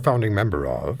that you were a founding member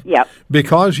of. Yep.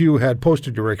 Because you had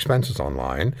posted your expenses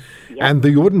online. Yep. And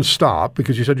you wouldn't stop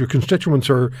because you said your constituents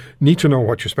need to know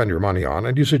what you spend your money on.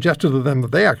 And you suggested to them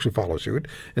that they actually follow suit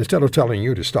instead of telling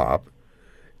you to stop.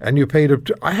 And you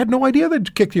paid I had no idea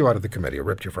they'd kicked you out of the committee or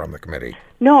ripped you from the committee.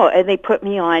 No, and they put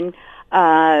me on.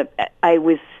 I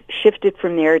was shifted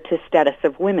from there to status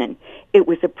of women. It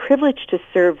was a privilege to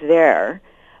serve there,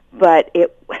 but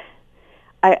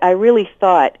I really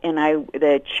thought, and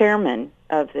the chairman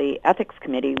of the ethics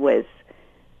committee was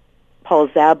Paul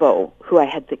Szabo, who I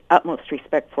had the utmost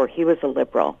respect for. He was a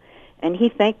Liberal, and he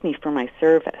thanked me for my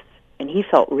service, and he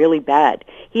felt really bad.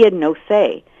 He had no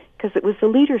say because it was the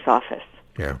leader's office.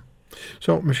 Yeah.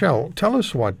 So, Michelle, tell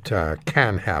us what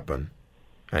can happen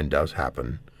and does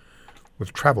happen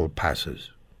with travel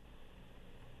passes.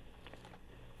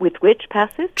 With which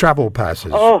passes? Travel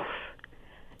passes. Oh,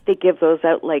 they give those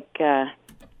out like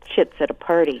chits at a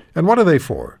party. And what are they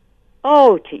for?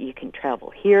 Oh, you can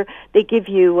travel here. They give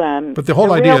you. But the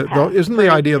whole idea, though, isn't the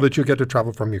idea that you get to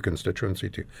travel from your constituency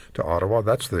to Ottawa?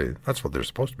 That's what they're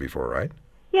supposed to be for, right?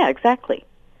 Yeah, exactly.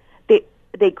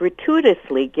 They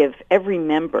gratuitously give every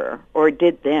member, or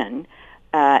did then,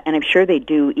 and I'm sure they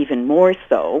do even more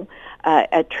so,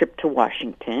 a trip to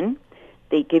Washington.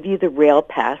 They give you the rail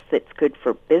pass that's good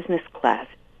for business class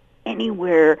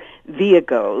anywhere Via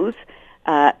goes.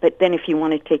 But then if you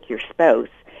want to take your spouse,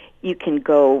 you can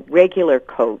go regular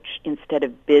coach instead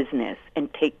of business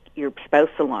and take your spouse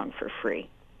along for free.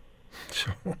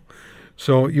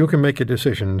 So you can make a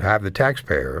decision to have the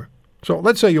taxpayer. So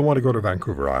let's say you want to go to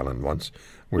Vancouver Island once.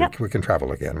 We can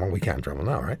travel again. Well, we can travel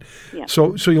now, right? Yeah.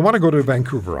 So you want to go to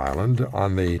Vancouver Island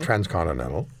on the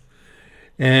Transcontinental.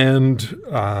 And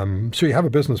so you have a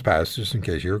business pass just in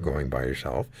case you're going by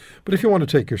yourself. But if you want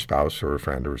to take your spouse or a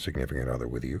friend or a significant other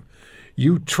with you,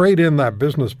 you trade in that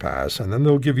business pass, and then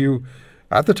they'll give you,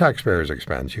 at the taxpayer's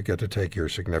expense, you get to take your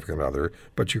significant other,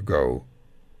 but you go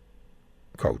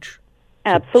coach.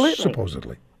 Absolutely.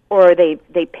 Supposedly. Or they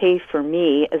pay for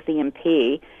me as the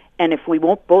MP, and if we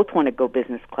won't both want to go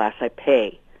business class, I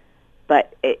pay.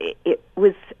 But it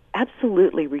was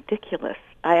absolutely ridiculous.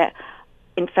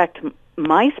 In fact,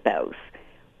 my spouse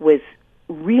was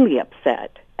really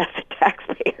upset as a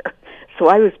taxpayer, so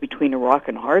I was between a rock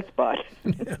and a hard spot.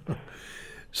 Yeah.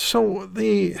 So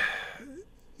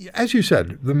as you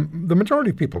said, the majority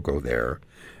of people go there.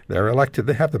 They're elected.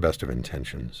 They have the best of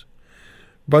intentions.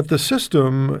 But the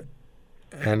system,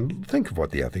 and think of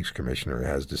what the ethics commissioner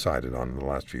has decided on in the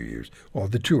last few years, or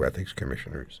the two ethics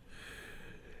commissioners.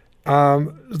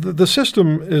 The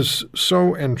system is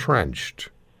so entrenched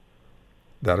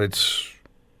that it's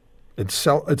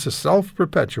a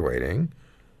self-perpetuating,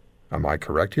 am I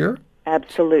correct here?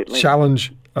 Absolutely.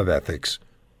 Challenge of ethics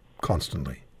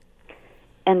constantly.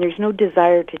 And there's no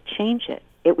desire to change it.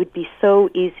 It would be so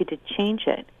easy to change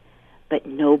it, but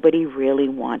nobody really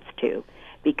wants to,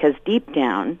 because deep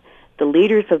down, the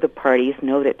leaders of the parties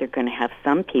know that they're going to have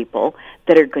some people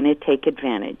that are going to take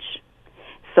advantage.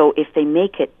 So if they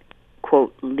make it,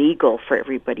 quote, legal for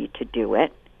everybody to do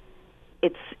it,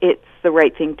 it's the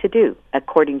right thing to do,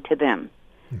 according to them,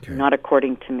 not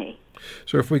according to me.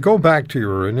 So if we go back to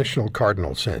your initial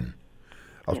cardinal sin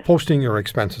of posting your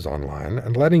expenses online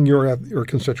and letting your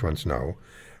constituents know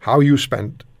how you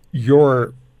spent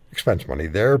your expense money,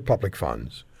 their public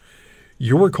funds,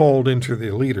 you were called into the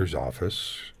leader's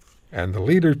office, and the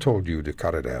leader told you to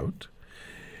cut it out,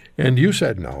 and you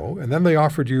said no, and then they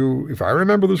offered you, if I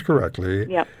remember this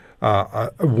correctly,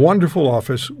 a wonderful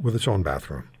office with its own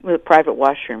bathroom. With a private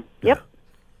washroom. Yep.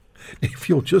 If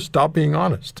you'll just stop being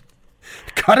honest.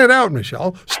 Cut it out,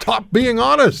 Michelle. Stop being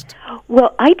honest.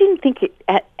 Well, I didn't think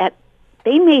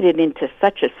they made it into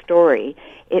such a story.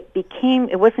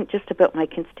 It wasn't just about my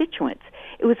constituents.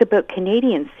 It was about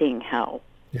Canadians seeing how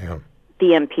the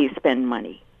MPs spend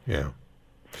money. Yeah.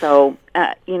 So,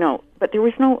 but there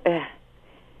was no,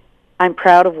 I'm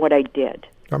proud of what I did.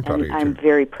 I'm proud of you, too. I'm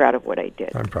very proud of what I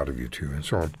did. I'm proud of you, too, and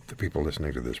so are the people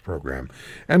listening to this program.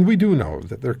 And we do know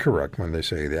that they're correct when they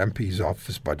say the MP's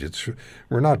office budgets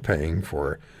were not paying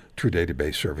for true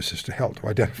database services to help to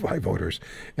identify voters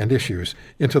and issues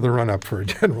into the run-up for a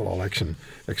general election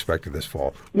expected this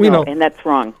fall. And that's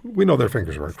wrong. We know their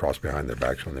fingers were crossed behind their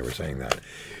backs when they were saying that.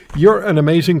 You're an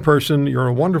amazing person. You're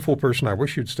a wonderful person. I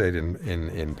wish you'd stayed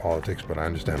in politics, but I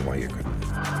understand why you couldn't.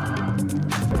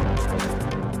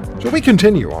 So we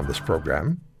continue on this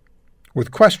program with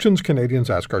questions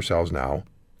Canadians ask ourselves now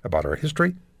about our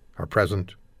history, our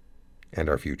present, and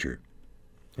our future.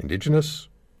 Indigenous,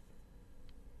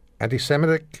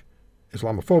 anti-Semitic,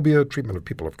 Islamophobia, treatment of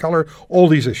people of color, all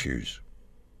these issues.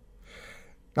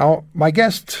 Now, my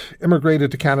guest immigrated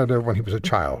to Canada when he was a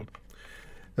child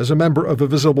as a member of a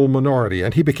visible minority,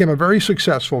 and he became a very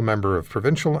successful member of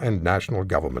provincial and national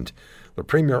government, the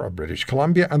Premier of British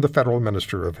Columbia and the Federal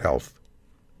Minister of Health.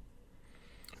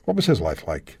 What was his life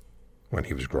like when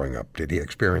he was growing up? Did he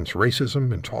experience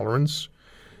racism, intolerance?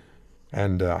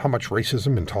 And how much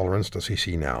racism, intolerance does he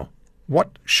see now?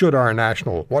 What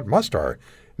must our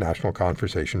national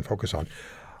conversation focus on?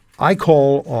 I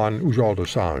call on Ujjal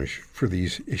Dosanjh for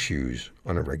these issues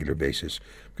on a regular basis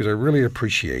because I really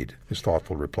appreciate his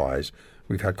thoughtful replies.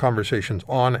 We've had conversations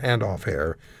on and off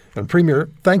air. And Premier,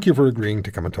 thank you for agreeing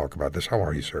to come and talk about this. How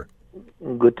are you, sir?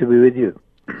 Good to be with you.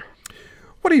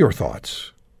 What are your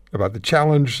thoughts about the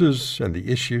challenges and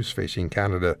the issues facing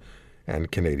Canada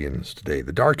and Canadians today?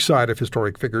 The dark side of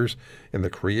historic figures in the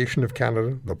creation of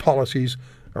Canada, the policies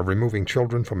of removing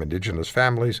children from Indigenous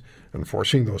families and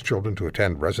forcing those children to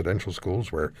attend residential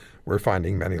schools where we're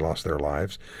finding many lost their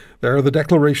lives. There are the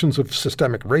declarations of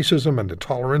systemic racism and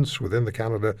intolerance within the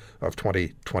Canada of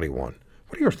 2021.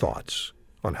 What are your thoughts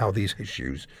on how these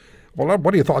issues, what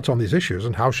are your thoughts on these issues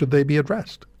and how should they be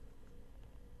addressed?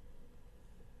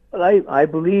 Well, I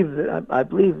believe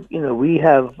we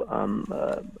have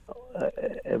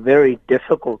a very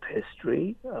difficult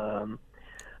history,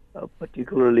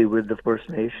 particularly with the First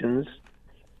Nations,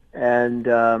 and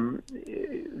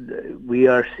we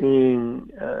are seeing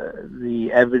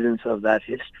the evidence of that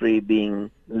history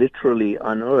being literally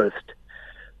unearthed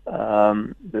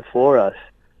before us.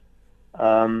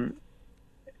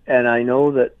 And I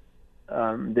know that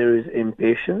there is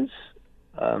impatience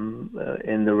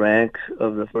in the ranks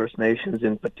of the First Nations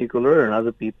in particular and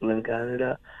other people in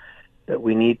Canada that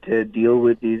we need to deal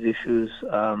with these issues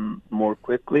more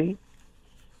quickly.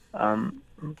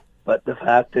 But the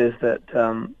fact is that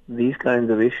these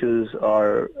kinds of issues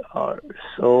are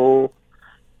so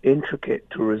intricate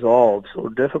to resolve, so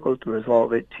difficult to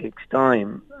resolve, it takes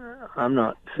time. I'm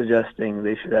not suggesting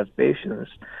they should have patience,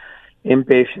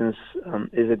 impatience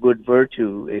is a good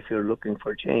virtue if you're looking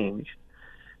for change.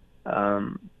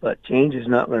 But change is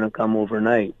not going to come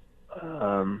overnight.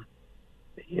 I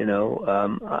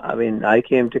mean, I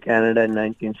came to Canada in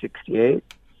 1968.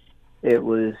 It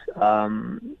was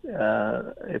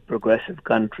a progressive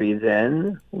country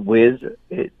then, with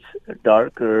its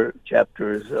darker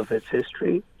chapters of its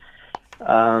history.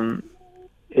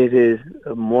 It is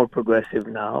more progressive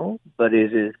now, but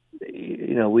it is,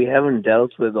 we haven't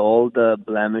dealt with all the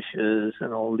blemishes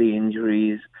and all the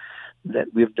injuries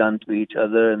that we've done to each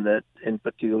other, and that in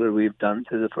particular we've done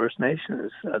to the First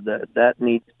Nations. That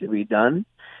needs to be done.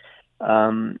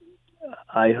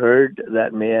 I heard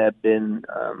that may have been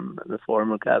the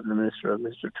former cabinet minister of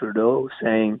Mr. Trudeau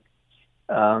saying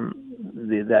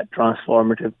that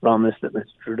transformative promise that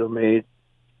Mr. Trudeau made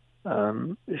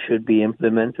should be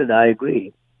implemented. I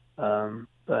agree.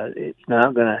 But it's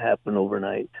not going to happen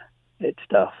overnight. It's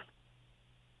tough.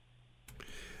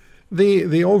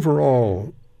 The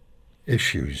overall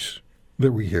issues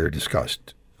that we hear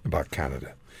discussed about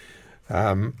Canada,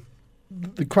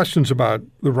 the questions about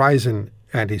the rise in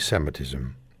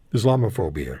anti-Semitism,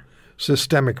 Islamophobia,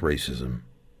 systemic racism.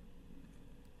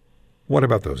 What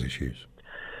about those issues?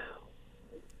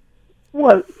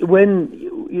 Well, when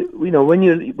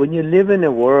you live in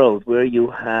a world where you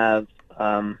have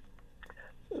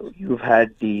you've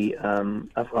had the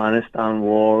Afghanistan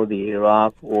war, the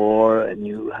Iraq war, and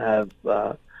you have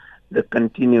the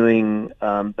continuing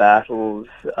battles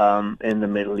in the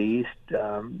Middle East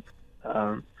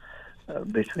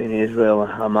between Israel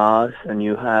and Hamas, and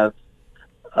you have,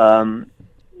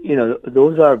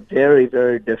 those are very,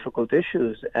 very difficult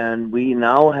issues, and we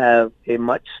now have a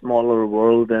much smaller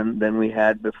world than we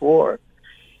had before,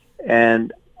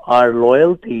 and our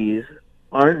loyalties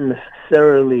aren't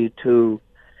necessarily to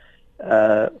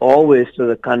always to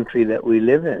the country that we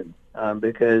live in,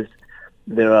 because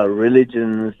there are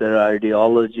religions, there are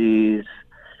ideologies,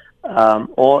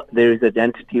 or there is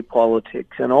identity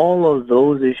politics, and all of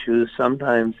those issues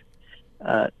sometimes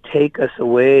take us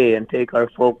away and take our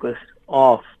focus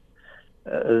off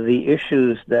the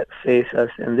issues that face us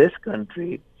in this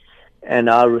country, and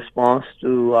our response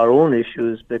to our own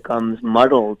issues becomes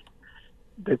muddled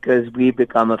because we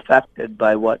become affected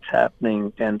by what's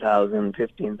happening 10,000,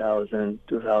 15,000,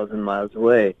 2,000 miles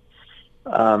away.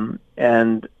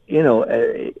 And,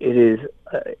 it is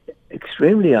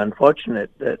extremely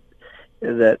unfortunate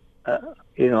that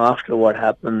after what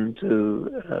happened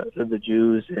to the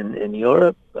Jews in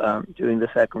Europe during the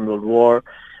Second World War,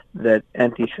 that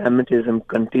anti-Semitism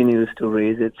continues to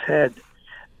raise its head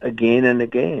again and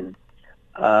again.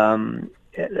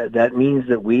 That means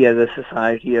that we as a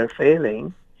society are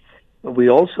failing. But we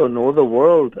also know the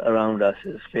world around us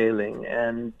is failing,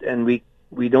 and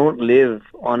we don't live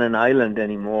on an island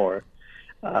anymore.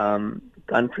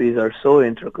 Countries are so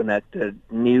interconnected,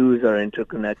 news are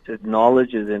interconnected,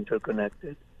 knowledge is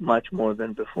interconnected much more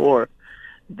than before.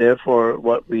 Therefore,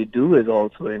 what we do is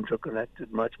also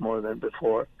interconnected much more than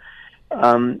before.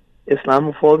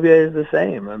 Islamophobia is the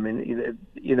same. I mean,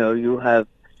 you have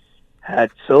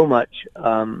had so much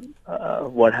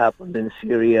what happened in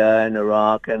Syria and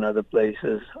Iraq and other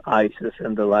places, ISIS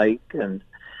and the like, and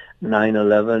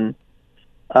 9/11.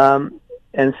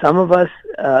 And some of us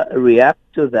react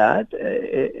to that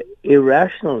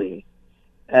irrationally,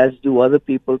 as do other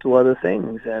people to other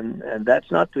things. And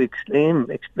that's not to explain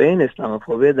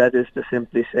Islamophobia. That is to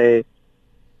simply say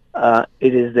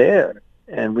it is there,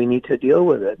 and we need to deal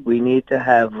with it. We need to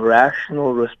have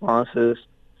rational responses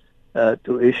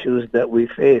to issues that we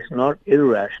face, not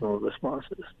irrational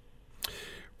responses.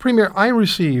 Premier, I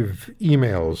receive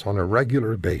emails on a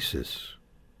regular basis.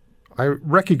 I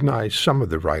recognize some of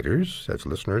the writers as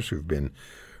listeners who've been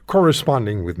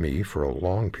corresponding with me for a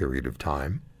long period of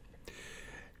time,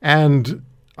 and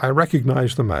I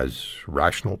recognize them as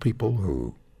rational people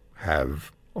who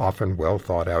have often well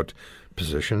thought out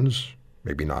positions,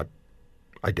 maybe not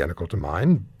identical to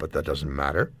mine, but that doesn't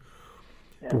matter.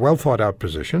 Yeah. Well thought out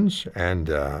positions, and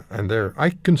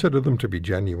I consider them to be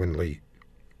genuinely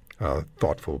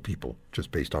thoughtful people,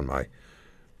 just based on my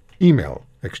email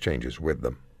exchanges with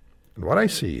them. And what I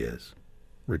see is,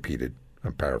 repeated,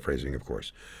 I'm paraphrasing, of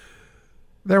course,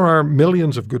 there are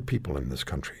millions of good people in this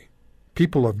country,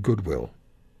 people of goodwill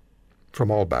from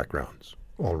all backgrounds,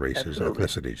 all races, Absolutely.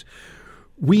 Ethnicities.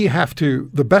 We have to,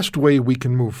 the best way we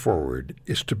can move forward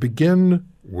is to begin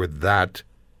with that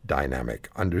dynamic,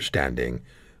 understanding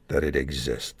that it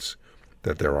exists,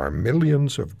 that there are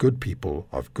millions of good people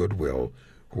of goodwill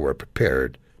who are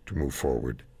prepared to move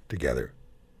forward together.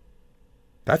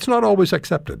 That's not always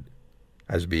accepted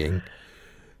as being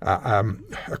a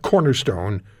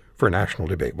cornerstone for national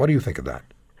debate. What do you think of that?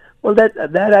 Well,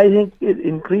 that I think is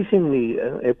increasingly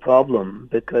a problem,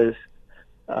 because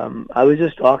I was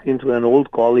just talking to an old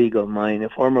colleague of mine, a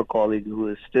former colleague who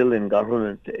is still in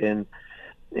government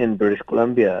in British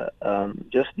Columbia,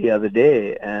 just the other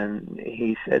day, and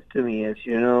he said to me, as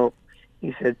you know,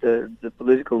 he said the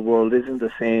political world isn't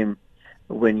the same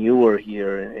when you were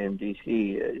here in BC.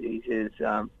 He says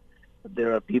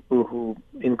there are people who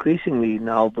increasingly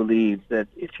now believe that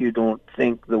if you don't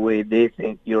think the way they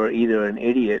think, you're either an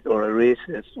idiot or a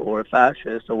racist or a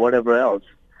fascist or whatever else.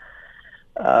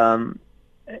 And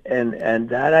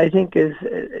that, I think, is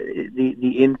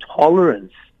the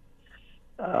intolerance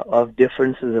of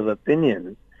differences of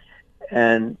opinion,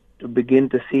 and to begin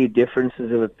to see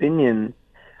differences of opinion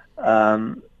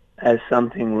as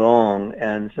something wrong,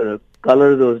 and sort of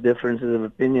color those differences of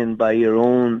opinion by your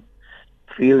own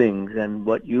feelings and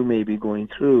what you may be going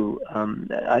through.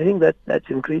 I think that's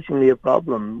increasingly a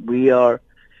problem. We are,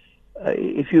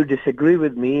 if you disagree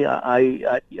with me,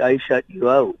 I shut you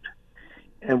out.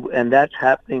 And that's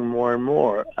happening more and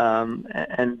more.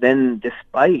 And then,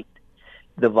 despite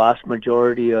the vast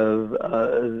majority of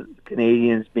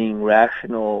Canadians being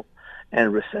rational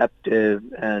and receptive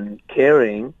and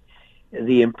caring,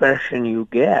 the impression you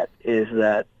get is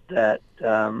that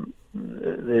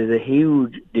there's a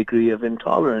huge degree of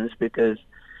intolerance, because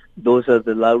those are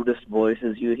the loudest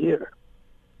voices you hear.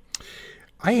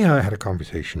 I had a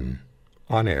conversation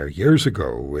on air years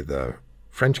ago with a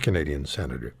French-Canadian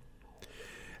senator.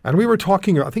 And we were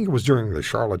talking, I think it was during the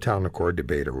Charlottetown Accord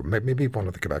debate, or maybe one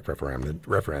of the Quebec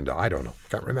referenda, I don't know,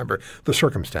 can't remember the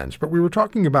circumstance. But we were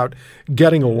talking about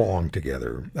getting along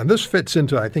together. And this fits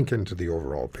into, I think, into the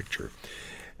overall picture.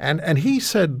 And he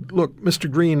said, look,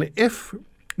 Mr. Green, if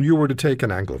you were to take an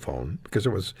Anglophone, because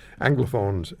it was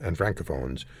Anglophones and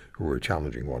Francophones who were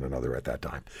challenging one another at that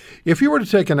time. If you were to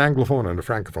take an Anglophone and a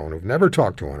Francophone who've never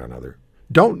talked to one another,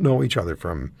 don't know each other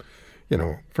from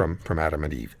Adam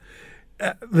and Eve,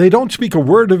 they don't speak a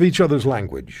word of each other's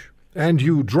language, and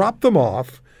you drop them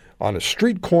off on a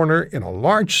street corner in a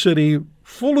large city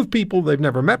full of people they've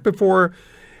never met before,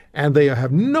 and they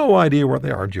have no idea where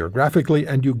they are geographically,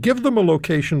 and you give them a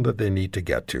location that they need to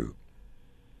get to.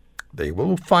 They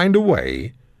will find a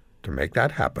way to make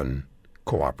that happen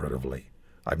cooperatively.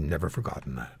 I've never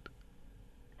forgotten that.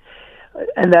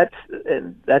 And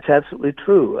that's absolutely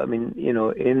true. I mean,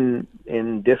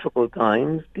 in difficult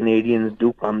times, Canadians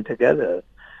do come together.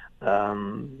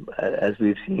 As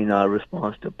we've seen, our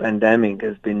response to pandemic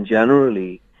has been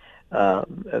generally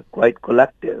quite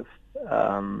collective,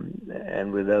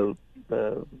 and without,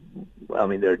 there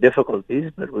are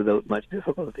difficulties, but without much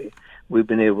difficulty, we've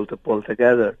been able to pull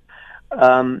together.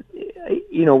 When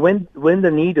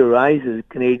the need arises,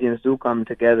 Canadians do come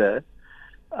together.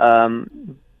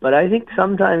 But I think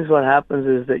sometimes what happens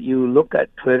is that you look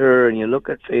at Twitter and you look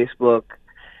at Facebook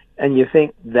and you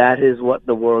think that is what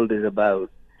the world is about.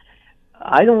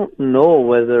 I don't know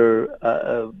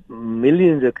whether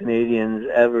millions of Canadians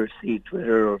ever see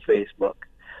Twitter or Facebook.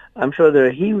 I'm sure there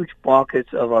are huge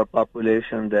pockets of our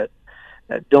population that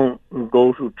don't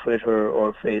go to Twitter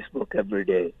or Facebook every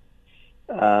day.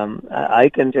 I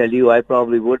can tell you I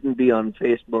probably wouldn't be on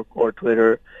Facebook or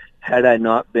Twitter had I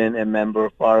not been a member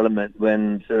of Parliament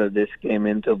when sort of this came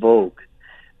into vogue.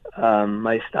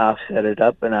 My staff set it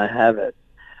up and I have it.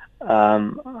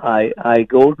 I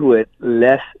go to it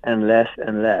less and less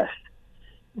and less,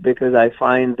 because I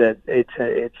find that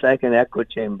it's like an echo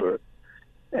chamber,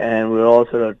 and we're all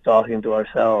sort of talking to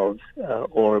ourselves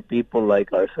or people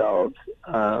like ourselves.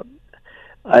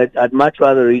 I'd much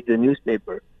rather read the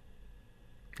newspaper.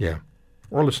 Yeah,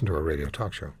 or listen to a radio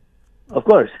talk show. Of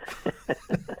course.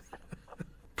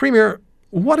 Premier,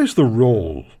 what is the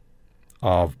role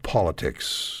of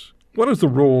politics? What is the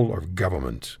role of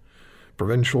government,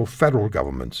 provincial, federal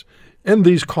governments, in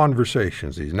these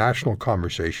conversations, these national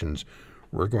conversations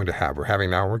we're going to have, we're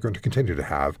having now, we're going to continue to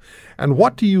have? And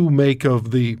what do you make of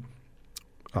the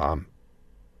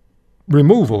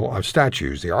removal of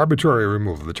statues, the arbitrary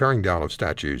removal, the tearing down of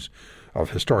statues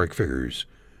of historic figures?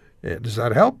 Does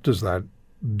that help? Does that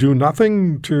do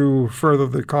nothing to further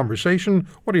the conversation?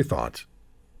 What are your thoughts?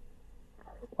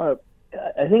 Well,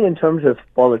 I think in terms of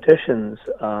politicians,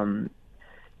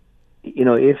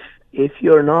 if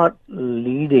you're not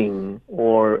leading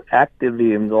or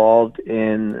actively involved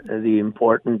in the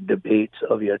important debates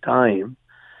of your time,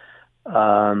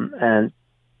 and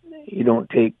you don't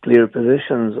take clear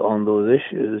positions on those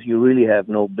issues, you really have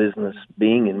no business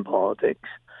being in politics.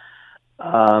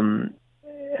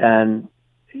 And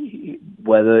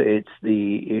whether it's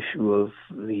the issue of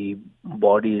the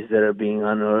bodies that are being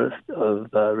unearthed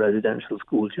of residential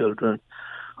school children,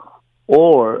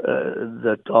 or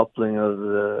the toppling of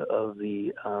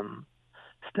the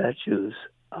statues.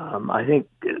 I think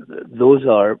those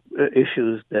are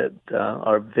issues that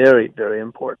are very, very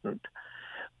important.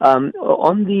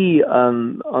 On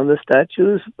the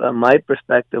statues, my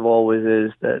perspective always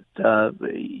is that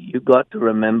you got to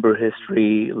remember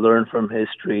history, learn from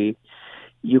history.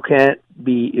 You can't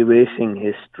be erasing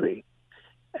history.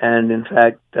 And in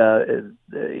fact, I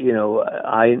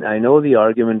know the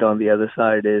argument on the other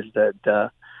side is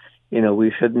that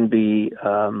we shouldn't be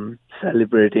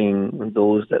celebrating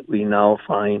those that we now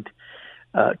find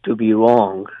to be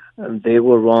wrong. And they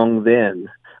were wrong then,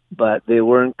 but they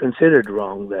weren't considered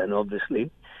wrong then, obviously.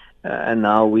 And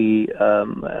now we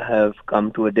have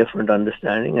come to a different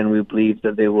understanding, and we believe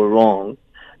that they were wrong,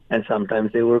 and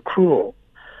sometimes they were cruel.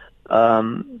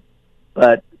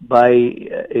 But by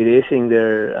erasing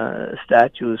their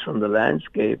statues from the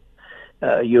landscape,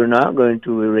 you're not going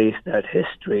to erase that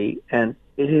history, and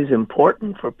it is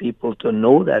important for people to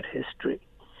know that history.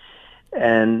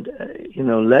 And,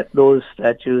 let those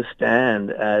statues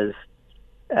stand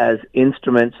as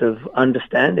instruments of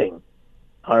understanding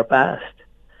our past,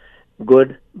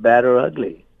 good, bad, or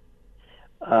ugly.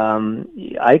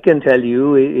 I can tell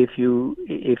you, if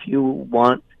you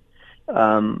want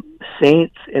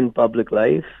saints in public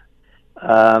life,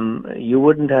 you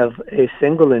wouldn't have a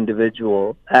single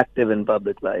individual active in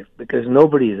public life, because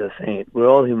nobody is a saint. We're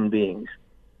all human beings.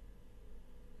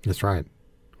 That's right.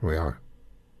 We are.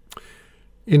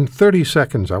 In 30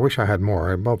 seconds, I wish I had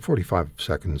more, about 45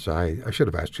 seconds, I should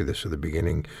have asked you this at the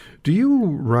beginning. Do you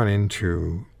run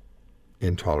into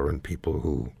intolerant people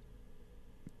who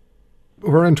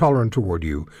are intolerant toward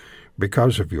you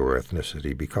because of your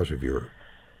ethnicity, because of your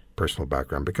personal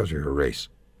background, because of your race?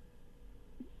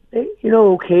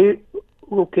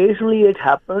 Occasionally it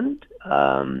happened.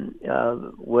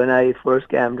 When I first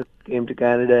came to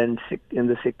Canada in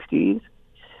the 60s.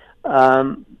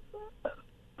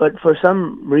 But for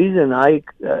some reason, I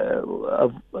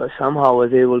somehow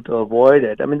was able to avoid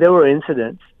it. I mean, there were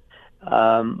incidents,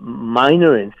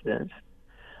 minor incidents,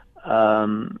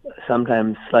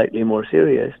 sometimes slightly more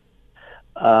serious.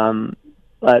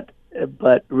 But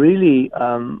really,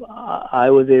 I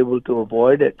was able to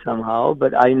avoid it somehow.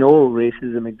 But I know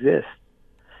racism exists.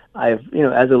 As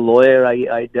a lawyer,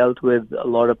 I dealt with a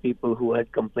lot of people who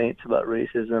had complaints about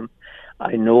racism.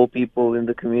 I know people in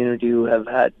the community who have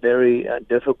had very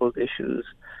difficult issues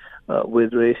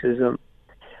with racism.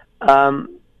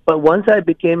 But once I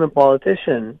became a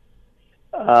politician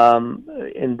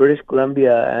in British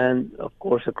Columbia and, of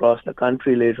course, across the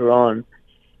country later on,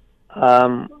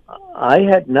 I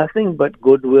had nothing but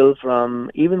goodwill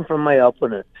even from my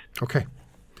opponents. Okay.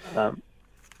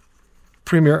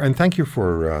 Premier, and thank you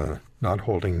for not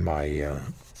holding my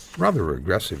rather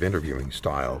aggressive interviewing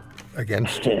style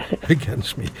against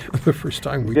me the first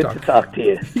time we talked. Good to talk to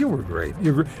you. You were great.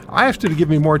 I asked you to give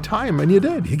me more time, and you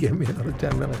did. You gave me another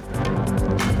 10 minutes.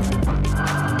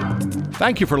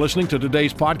 Thank you for listening to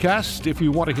today's podcast. If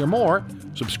you want to hear more,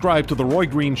 subscribe to The Roy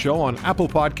Green Show on Apple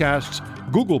Podcasts,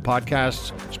 Google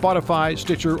Podcasts, Spotify,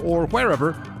 Stitcher, or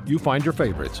wherever you find your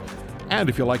favorites. And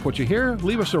if you like what you hear,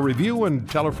 leave us a review and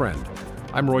tell a friend.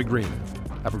 I'm Roy Green.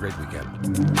 Have a great weekend.